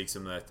will take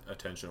some of that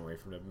attention away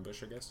from Devin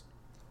Bush, I guess.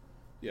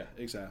 Yeah,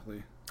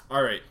 exactly.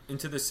 All right,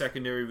 into the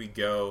secondary we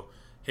go.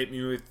 Hit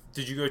me with,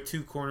 did you go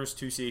 2 corners,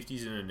 2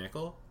 safeties, and a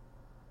nickel?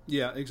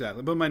 Yeah,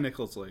 exactly. But my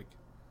nickel's I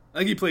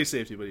think he plays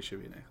safety, but he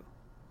should be a nickel.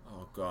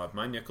 Oh, God.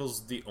 My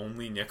nickel's the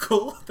only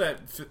nickel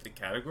that fit the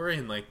category,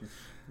 and,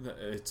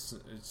 it's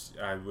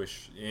I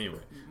wish,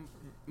 anyway.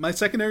 My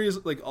secondary is,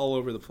 all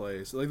over the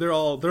place. They're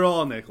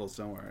all nickels,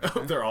 don't worry.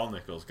 Oh, they're all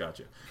nickels,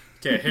 gotcha.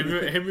 Okay,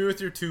 hit me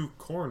with your 2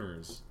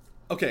 corners.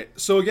 Okay,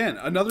 so again,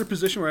 another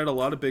position where I had a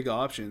lot of big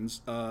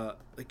options.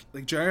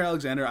 Like Jair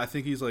Alexander, I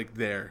think he's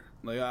there.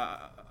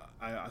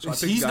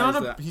 He's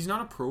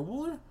not a Pro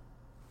Bowler?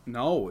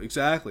 No,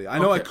 exactly. I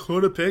know I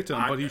could have picked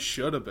him, but he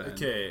should have been.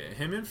 Okay,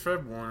 him and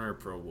Fred Warner are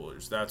Pro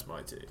Bowlers. That's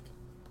my take.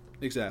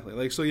 Exactly.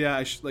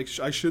 I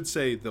should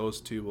say those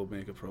 2 will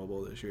make a Pro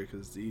Bowl this year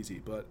because it's easy.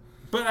 But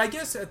I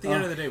guess at the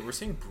end of the day, we're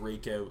saying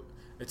breakout.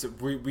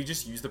 We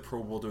just use the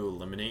Pro Bowl to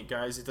eliminate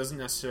guys. It doesn't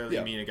necessarily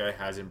mean a guy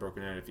hasn't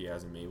broken out if he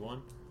hasn't made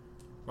one.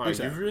 Wow,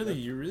 exactly.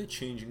 You're really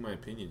changing my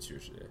opinions here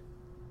today.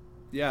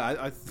 Yeah,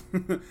 I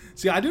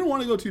see. I didn't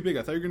want to go too big.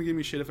 I thought you were gonna give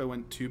me shit if I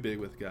went too big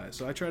with guys.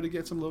 So I tried to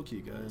get some low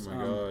key guys. Oh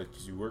my god,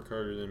 because you work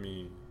harder than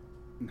me.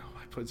 No,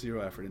 I put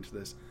 0 effort into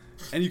this,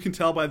 and you can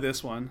tell by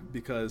this one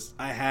because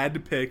I had to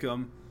pick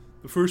him.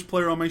 The first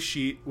player on my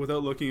sheet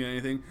without looking at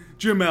anything,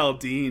 Jamel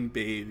Dean,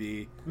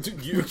 baby.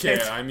 Okay,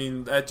 I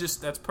mean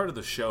that's part of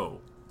the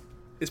show.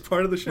 It's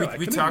part of the show.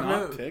 We talk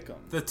about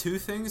the 2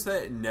 things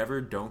that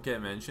never don't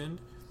get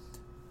mentioned.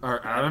 Are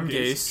Adam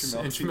Gase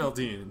and Jamel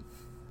Dean.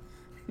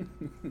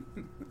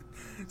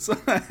 So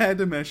I had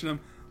to mention him.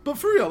 But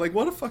for real,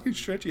 what a fucking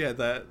stretch he had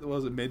that,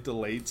 was it, mid to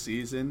late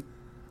season?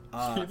 He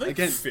had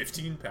again,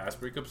 15 pass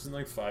breakups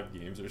in 5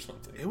 games or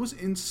something. It was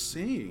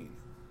insane.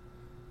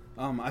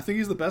 I think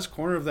he's the best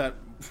corner of that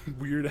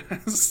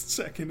weird-ass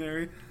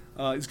secondary.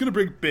 He's going to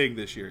break big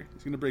this year.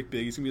 He's going to break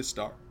big. He's going to be a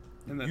star.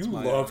 And that's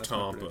love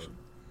Tampa.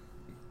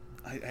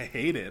 I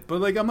hate it, but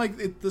the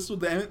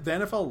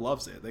NFL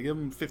loves it. They give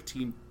them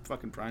 15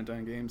 fucking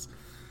primetime games.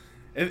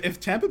 If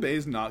Tampa Bay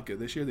is not good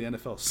this year, the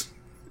NFL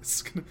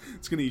it's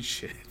gonna eat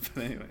shit.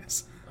 But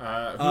anyways,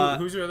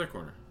 who's your other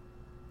corner?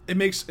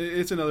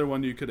 It's another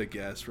one you could have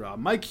guessed, Rob.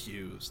 Mike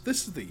Hughes.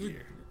 This is the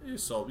year.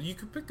 You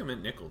could pick him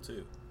at nickel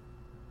too.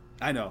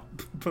 I know,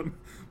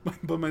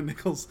 but my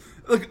nickels.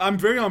 Look, I'm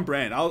very on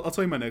brand. I'll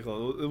tell you my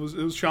nickel. It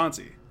was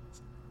Chauncey.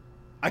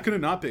 I could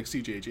have not picked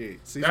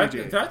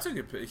CJJ. That's a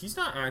good pick. He's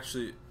not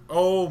actually.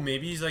 Oh,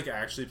 maybe he's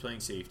actually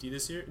playing safety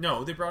this year.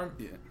 No, they brought him.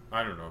 Yeah.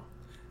 I don't know.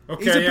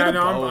 Okay, yeah,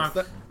 no,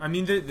 I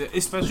mean,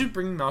 especially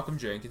bringing Malcolm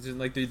Jenkins in,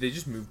 they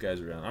just move guys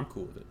around. I'm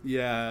cool with it.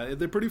 Yeah,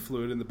 they're pretty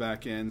fluid in the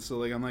back end.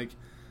 So I'm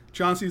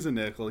Chauncey's a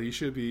nickel. He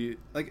should be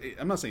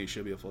I'm not saying he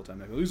should be a full-time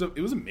nickel.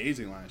 It was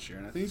amazing last year,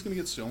 and I think he's going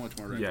to get so much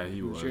more. Yeah,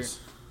 he was. Year.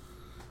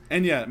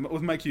 And yeah,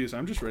 with Mike Hughes,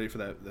 I'm just ready for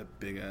that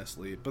big ass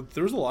lead. But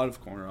there's a lot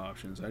of corner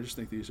options. I just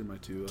think these are my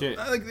two.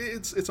 Like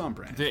it's on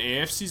brand. The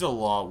AFC's a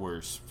lot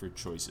worse for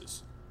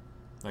choices,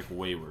 like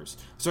way worse.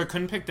 So I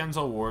couldn't pick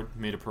Denzel Ward,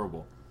 made a Pro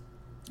Bowl.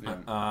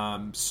 Yeah.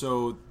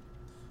 So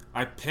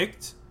I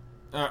picked.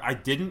 I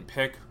didn't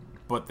pick,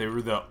 but they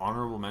were the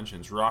honorable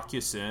mentions: Rock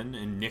Ya-Sin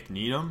and Nick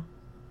Needham.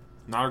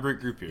 Not a great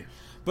group here,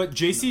 but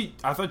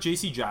I thought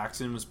J.C.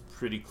 Jackson was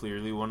pretty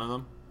clearly one of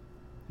them.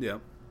 Yeah.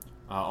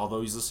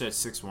 Although he's listed at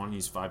 6'1",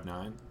 he's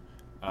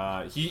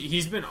 5'9".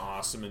 He's been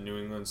awesome in New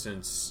England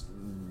since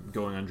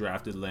going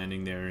undrafted,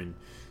 landing there, and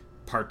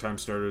part-time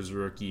starter as a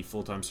rookie,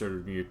 full-time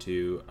starter in year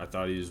 2. I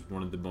thought he was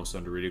one of the most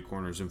underrated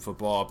corners in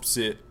football,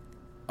 opposite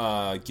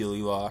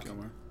Gilly Lock.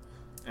 Gilmore.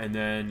 And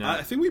then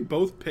I think we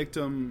both picked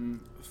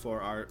him for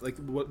our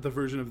the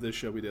version of this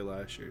show we did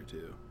last year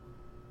too.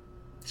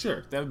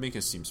 Sure, that would make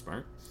us seem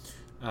smart.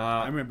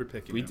 I remember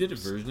picking. We did a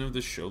version of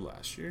this show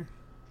last year.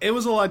 It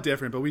was a lot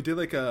different, but we did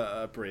like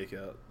a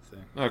breakout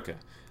thing. Okay.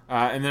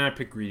 And then I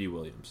picked Greedy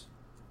Williams.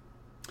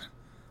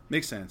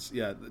 Makes sense.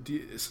 Yeah.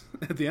 The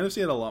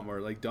NFC had a lot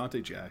more. Like Dante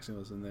Jackson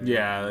was in there.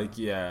 I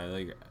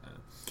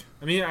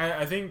mean,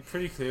 I think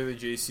pretty clearly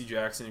J.C.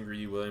 Jackson and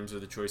Greedy Williams are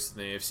the choices in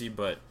the AFC,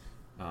 but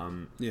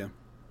yeah,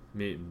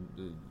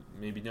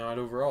 maybe not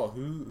overall.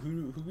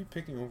 Who we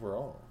picking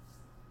overall?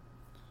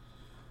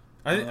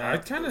 I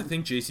kind of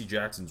think J.C.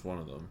 Jackson's one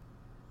of them,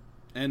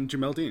 and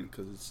Jamel Dean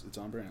because it's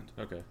on brand.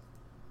 Okay.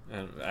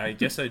 I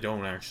guess I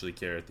don't actually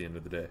care at the end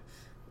of the day.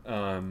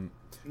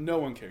 No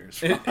one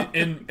cares.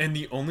 and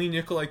the only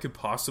nickel I could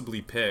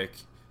possibly pick,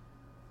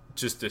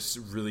 just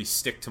to really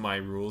stick to my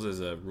rules as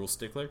a rule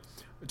stickler,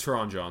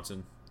 Teron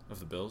Johnson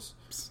of the Bills.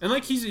 And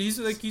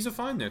he's a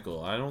fine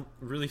nickel. I don't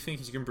really think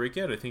he's gonna break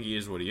out. I think he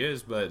is what he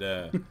is, but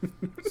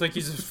it's like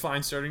he's a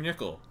fine starting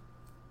nickel.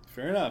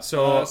 Fair enough.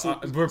 So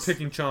we're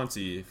picking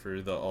Chauncey for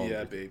the all.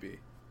 Yeah, baby.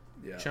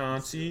 Yeah.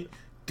 Chauncey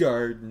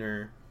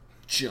Gardner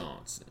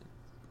Johnson.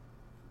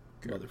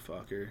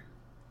 Motherfucker.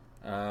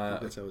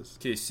 That's how it's...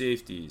 Okay,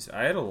 safeties.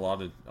 I had a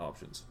lot of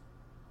options.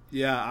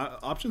 Yeah,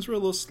 options were a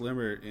little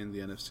slimmer in the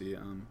NFC.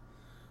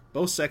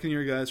 Both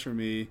second-year guys for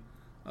me.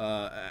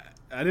 I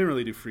didn't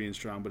really do free and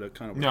strong, but it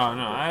kind of no.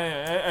 I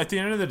at the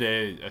end of the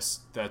day,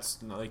 that's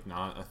that's like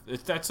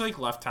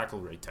left tackle,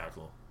 right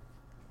tackle.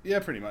 Yeah,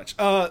 pretty much.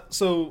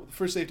 So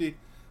first safety,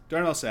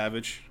 Darnell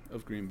Savage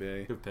of Green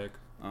Bay. Good pick.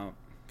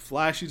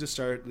 Flashy to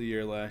start the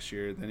year last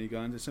year. Then he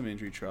got into some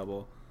injury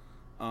trouble.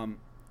 Kind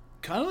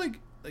of like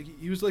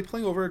he was like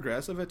playing over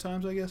aggressive at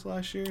times, I guess,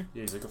 last year.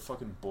 Yeah, he's like a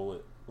fucking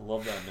bullet. I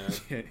love that man.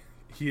 Yeah,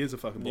 he is a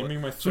fucking bullet.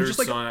 Naming my third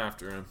son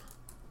after him.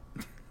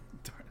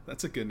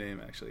 That's a good name,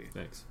 actually.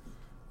 Thanks.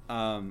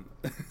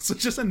 So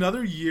just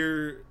another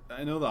year.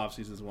 I know the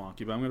offseason is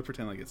wonky, but I'm going to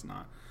pretend like it's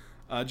not.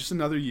 Just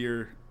another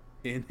year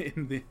in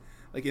the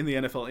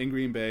NFL in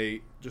Green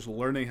Bay, just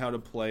learning how to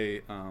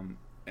play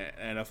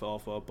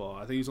NFL football.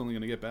 I think he's only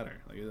going to get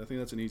better. I think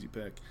that's an easy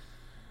pick.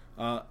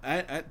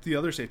 At the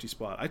other safety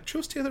spot, I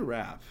chose Taylor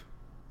Rapp,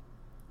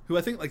 who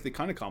I think they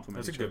kind of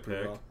complement each other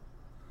pretty well.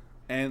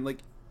 And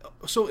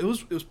so it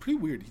was pretty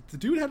weird. The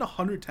dude had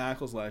 100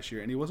 tackles last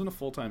year, and he wasn't a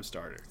full-time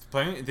starter.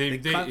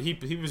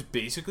 He was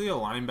basically a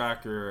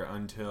linebacker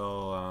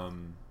until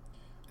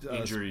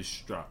injuries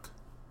struck.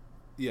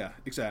 Yeah,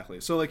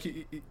 exactly. So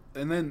he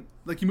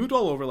moved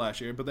all over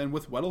last year, but then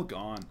with Weddle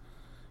gone,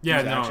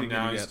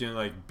 now he's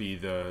gonna be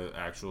the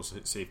actual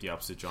safety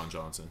opposite John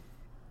Johnson.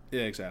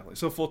 Yeah, exactly.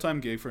 So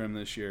full-time gig for him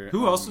this year.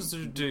 Who else was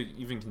there to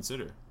even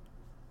consider?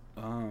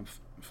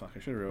 Fuck, I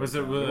should have wrote it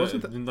down.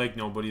 Wasn't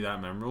nobody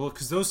that memorable?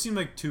 Because those seem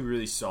like two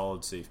really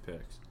solid safe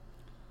picks.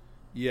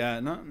 Yeah,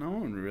 no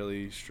one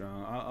really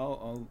strong.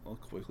 I'll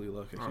quickly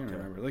look. I can't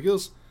remember.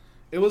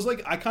 It was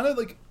I kind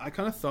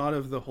of thought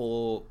of the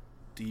whole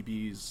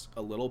DBs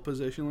a little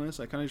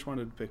positionless. I kind of just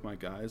wanted to pick my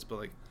guys,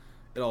 but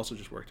it also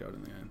just worked out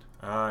in the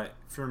end.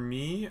 For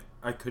me,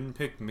 I couldn't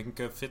pick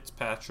Minkah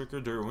Fitzpatrick or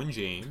Derwin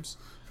James.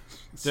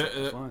 There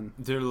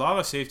are a lot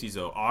of safeties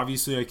though.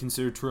 Obviously, I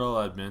consider Terrell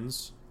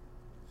Edmonds.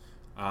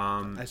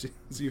 As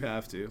you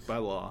have to by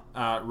law.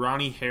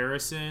 Ronnie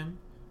Harrison,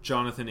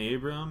 Jonathan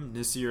Abram,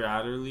 Nasir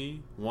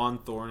Adderley, Juan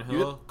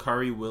Thornhill,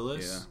 Kari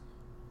Willis.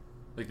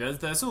 Yeah.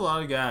 That's a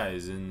lot of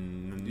guys,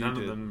 and none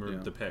of them were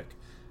the pick.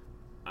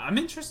 I'm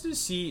interested to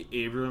see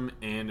Abram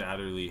and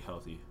Adderley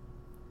healthy.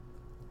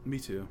 Me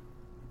too.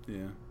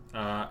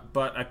 Yeah.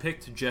 But I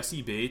picked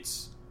Jesse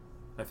Bates.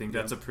 I think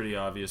that's a pretty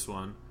obvious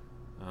one.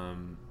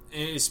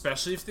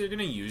 Especially if they're going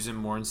to use him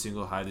more in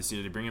single high this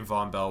year. They bring in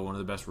Von Bell, one of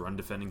the best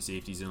run-defending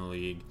safeties in the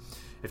league.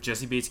 If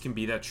Jesse Bates can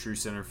be that true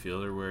center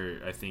fielder where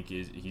I think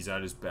he's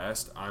at his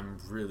best, I'm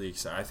really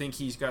excited. I think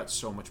he's got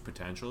so much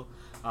potential.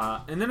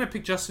 And then I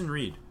picked Justin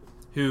Reed,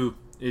 who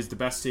is the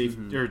best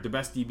or the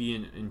best DB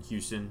in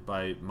Houston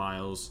by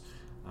miles.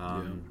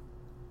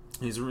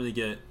 He doesn't really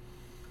get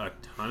a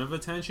ton of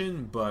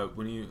attention, but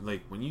when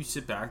you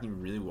sit back and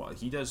you really watch,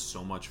 he does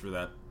so much for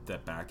that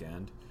back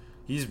end.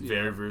 He's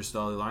very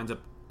versatile. He lines up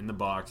in the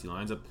box. He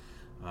lines up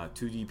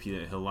 2 deep.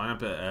 He'll line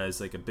up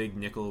as a big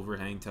nickel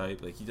overhang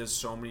type. He does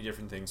so many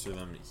different things for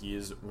them. He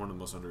is one of the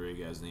most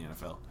underrated guys in the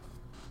NFL.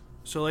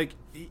 So like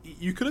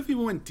you could have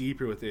even went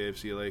deeper with the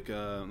AFC,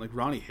 like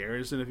Ronnie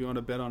Harrison if you want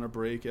to bet on a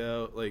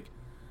breakout. Like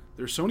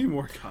there's so many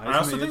more guys. I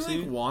also in the think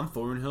AFC. like Juan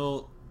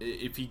Thornhill,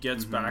 if he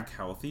gets back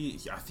healthy,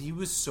 I think he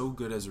was so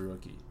good as a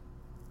rookie.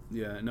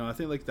 Yeah, no, I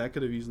think like that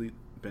could have easily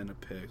been a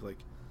pick. Like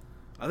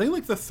I think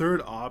like the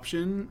third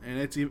option, and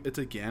it's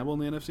a gamble in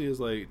the NFC, is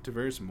like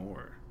Tavares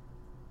Moore.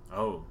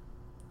 Oh,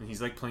 and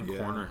he's like playing Yeah.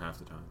 corner half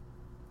the time.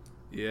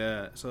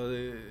 Yeah, so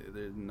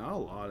there's not a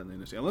lot in the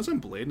NFC unless I'm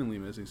blatantly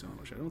missing someone,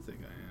 which I don't think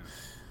I am.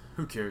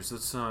 Who cares?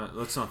 Let's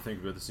not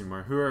think about this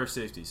anymore. Who are our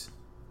safeties?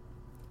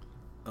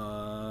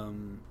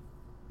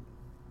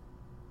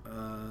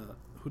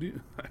 Who do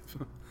you?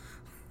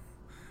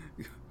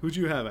 Who'd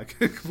you have? I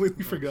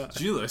completely forgot.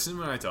 Did you listen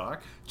when I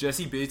talk?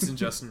 Jesse Bates and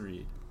Justin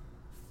Reed.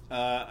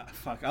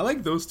 Fuck, I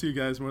like those two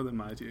guys more than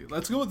my two.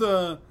 Let's go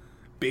with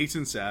Bates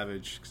and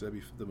Savage because that'd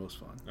be the most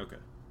fun. Okay.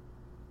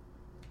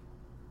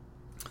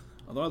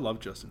 Although I love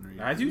Justin Reed.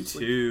 I do He's,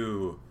 like-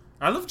 too.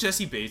 I love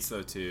Jesse Bates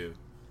though too.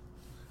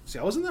 See,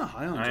 I wasn't that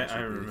high on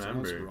Justin I Reed. So I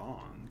was remember.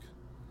 wrong.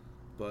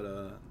 But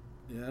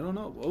yeah, I don't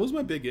know. What was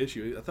my big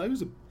issue? I thought he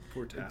was a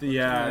poor tackler.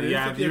 You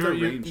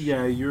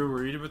range. were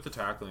worried about the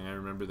tackling. I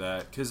remember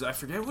that because I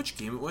forget which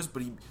game it was,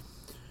 but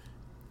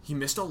he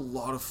missed a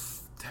lot of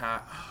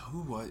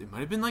who was it? Might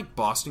have been like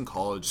Boston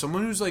College.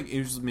 Someone who's like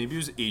maybe it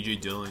was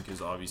AJ Dillon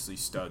because obviously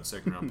stud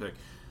second round pick.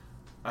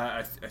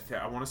 I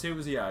want to say it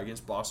was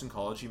against Boston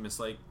College. He missed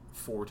like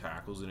 4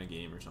 tackles in a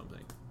game or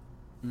something.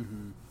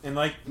 Mm-hmm. And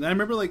like And I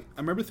remember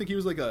thinking he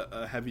was like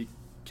a heavy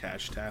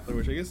catch tackler,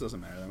 which I guess doesn't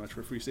matter that much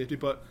for free safety.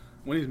 But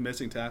when he's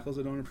missing tackles,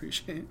 I don't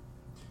appreciate.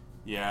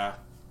 yeah,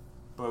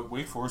 but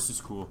Wake Forest is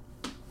cool.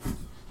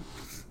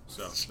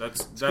 So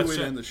that's It's a good way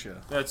to end the show.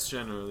 That's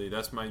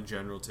my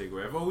general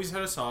takeaway. I've always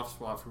had a soft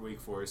spot for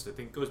Wake Forest. I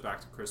think it goes back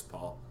to Chris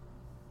Paul.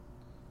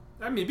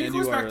 Maybe it And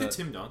goes you back are, to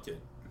Tim Duncan.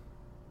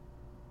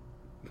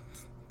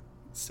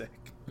 Sick.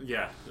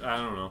 Yeah, I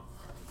don't know.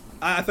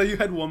 I thought you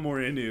had one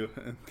more in you.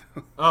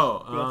 Who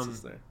Oh, else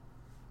is there?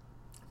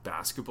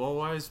 basketball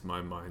wise,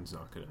 my mind's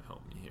not gonna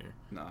help me here.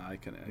 Nah, I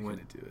couldn't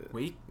do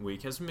it.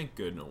 Wake hasn't been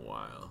good in a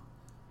while.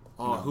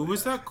 Oh, No, who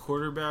was man. that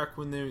quarterback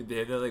when they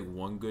had that like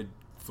one good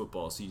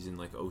football season,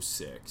 like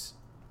 06?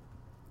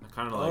 I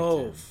kind of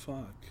liked him.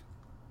 Fuck.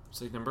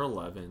 It's like number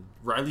 11,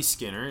 Riley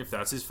Skinner. If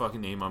that's his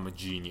fucking name, I'm a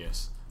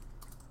genius.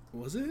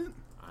 Was it?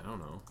 I don't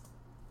know.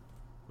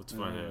 Let's I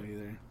find don't out. know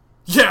either.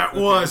 Yeah, it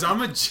was.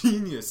 I'm a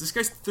genius. This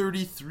guy's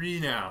 33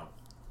 now.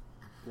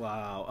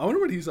 Wow. I wonder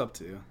what he's up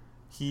to.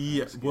 He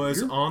That's good. was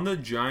You're- on the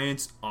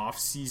Giants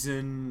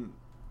off-season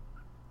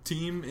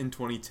team in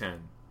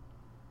 2010.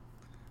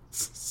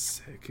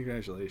 Sick.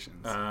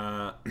 Congratulations.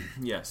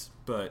 Yes,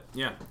 but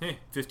yeah, hey,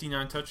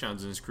 59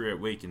 touchdowns in his career at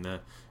Wake in the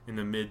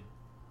mid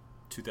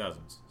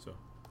 2000s. So,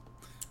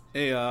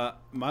 Hey,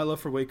 my love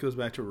for Wake goes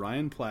back to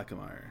Ryan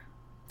Plackmeyer,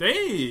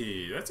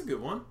 hey, that's a good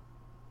one.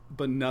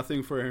 but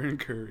nothing for Aaron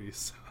Curry.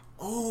 So.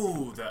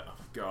 Oh,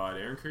 God,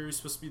 Aaron Curry was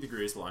supposed to be the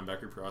greatest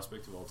linebacker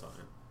prospect of all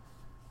time.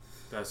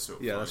 That's so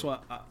Yeah, funny.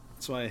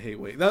 that's why I hate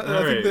Wake. All I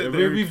right, think that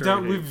Aaron we've Curry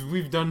done hate-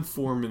 we've done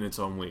 4 minutes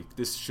on Wake.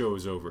 This show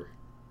is over.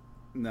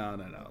 No.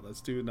 Let's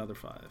do another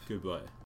 5. Goodbye.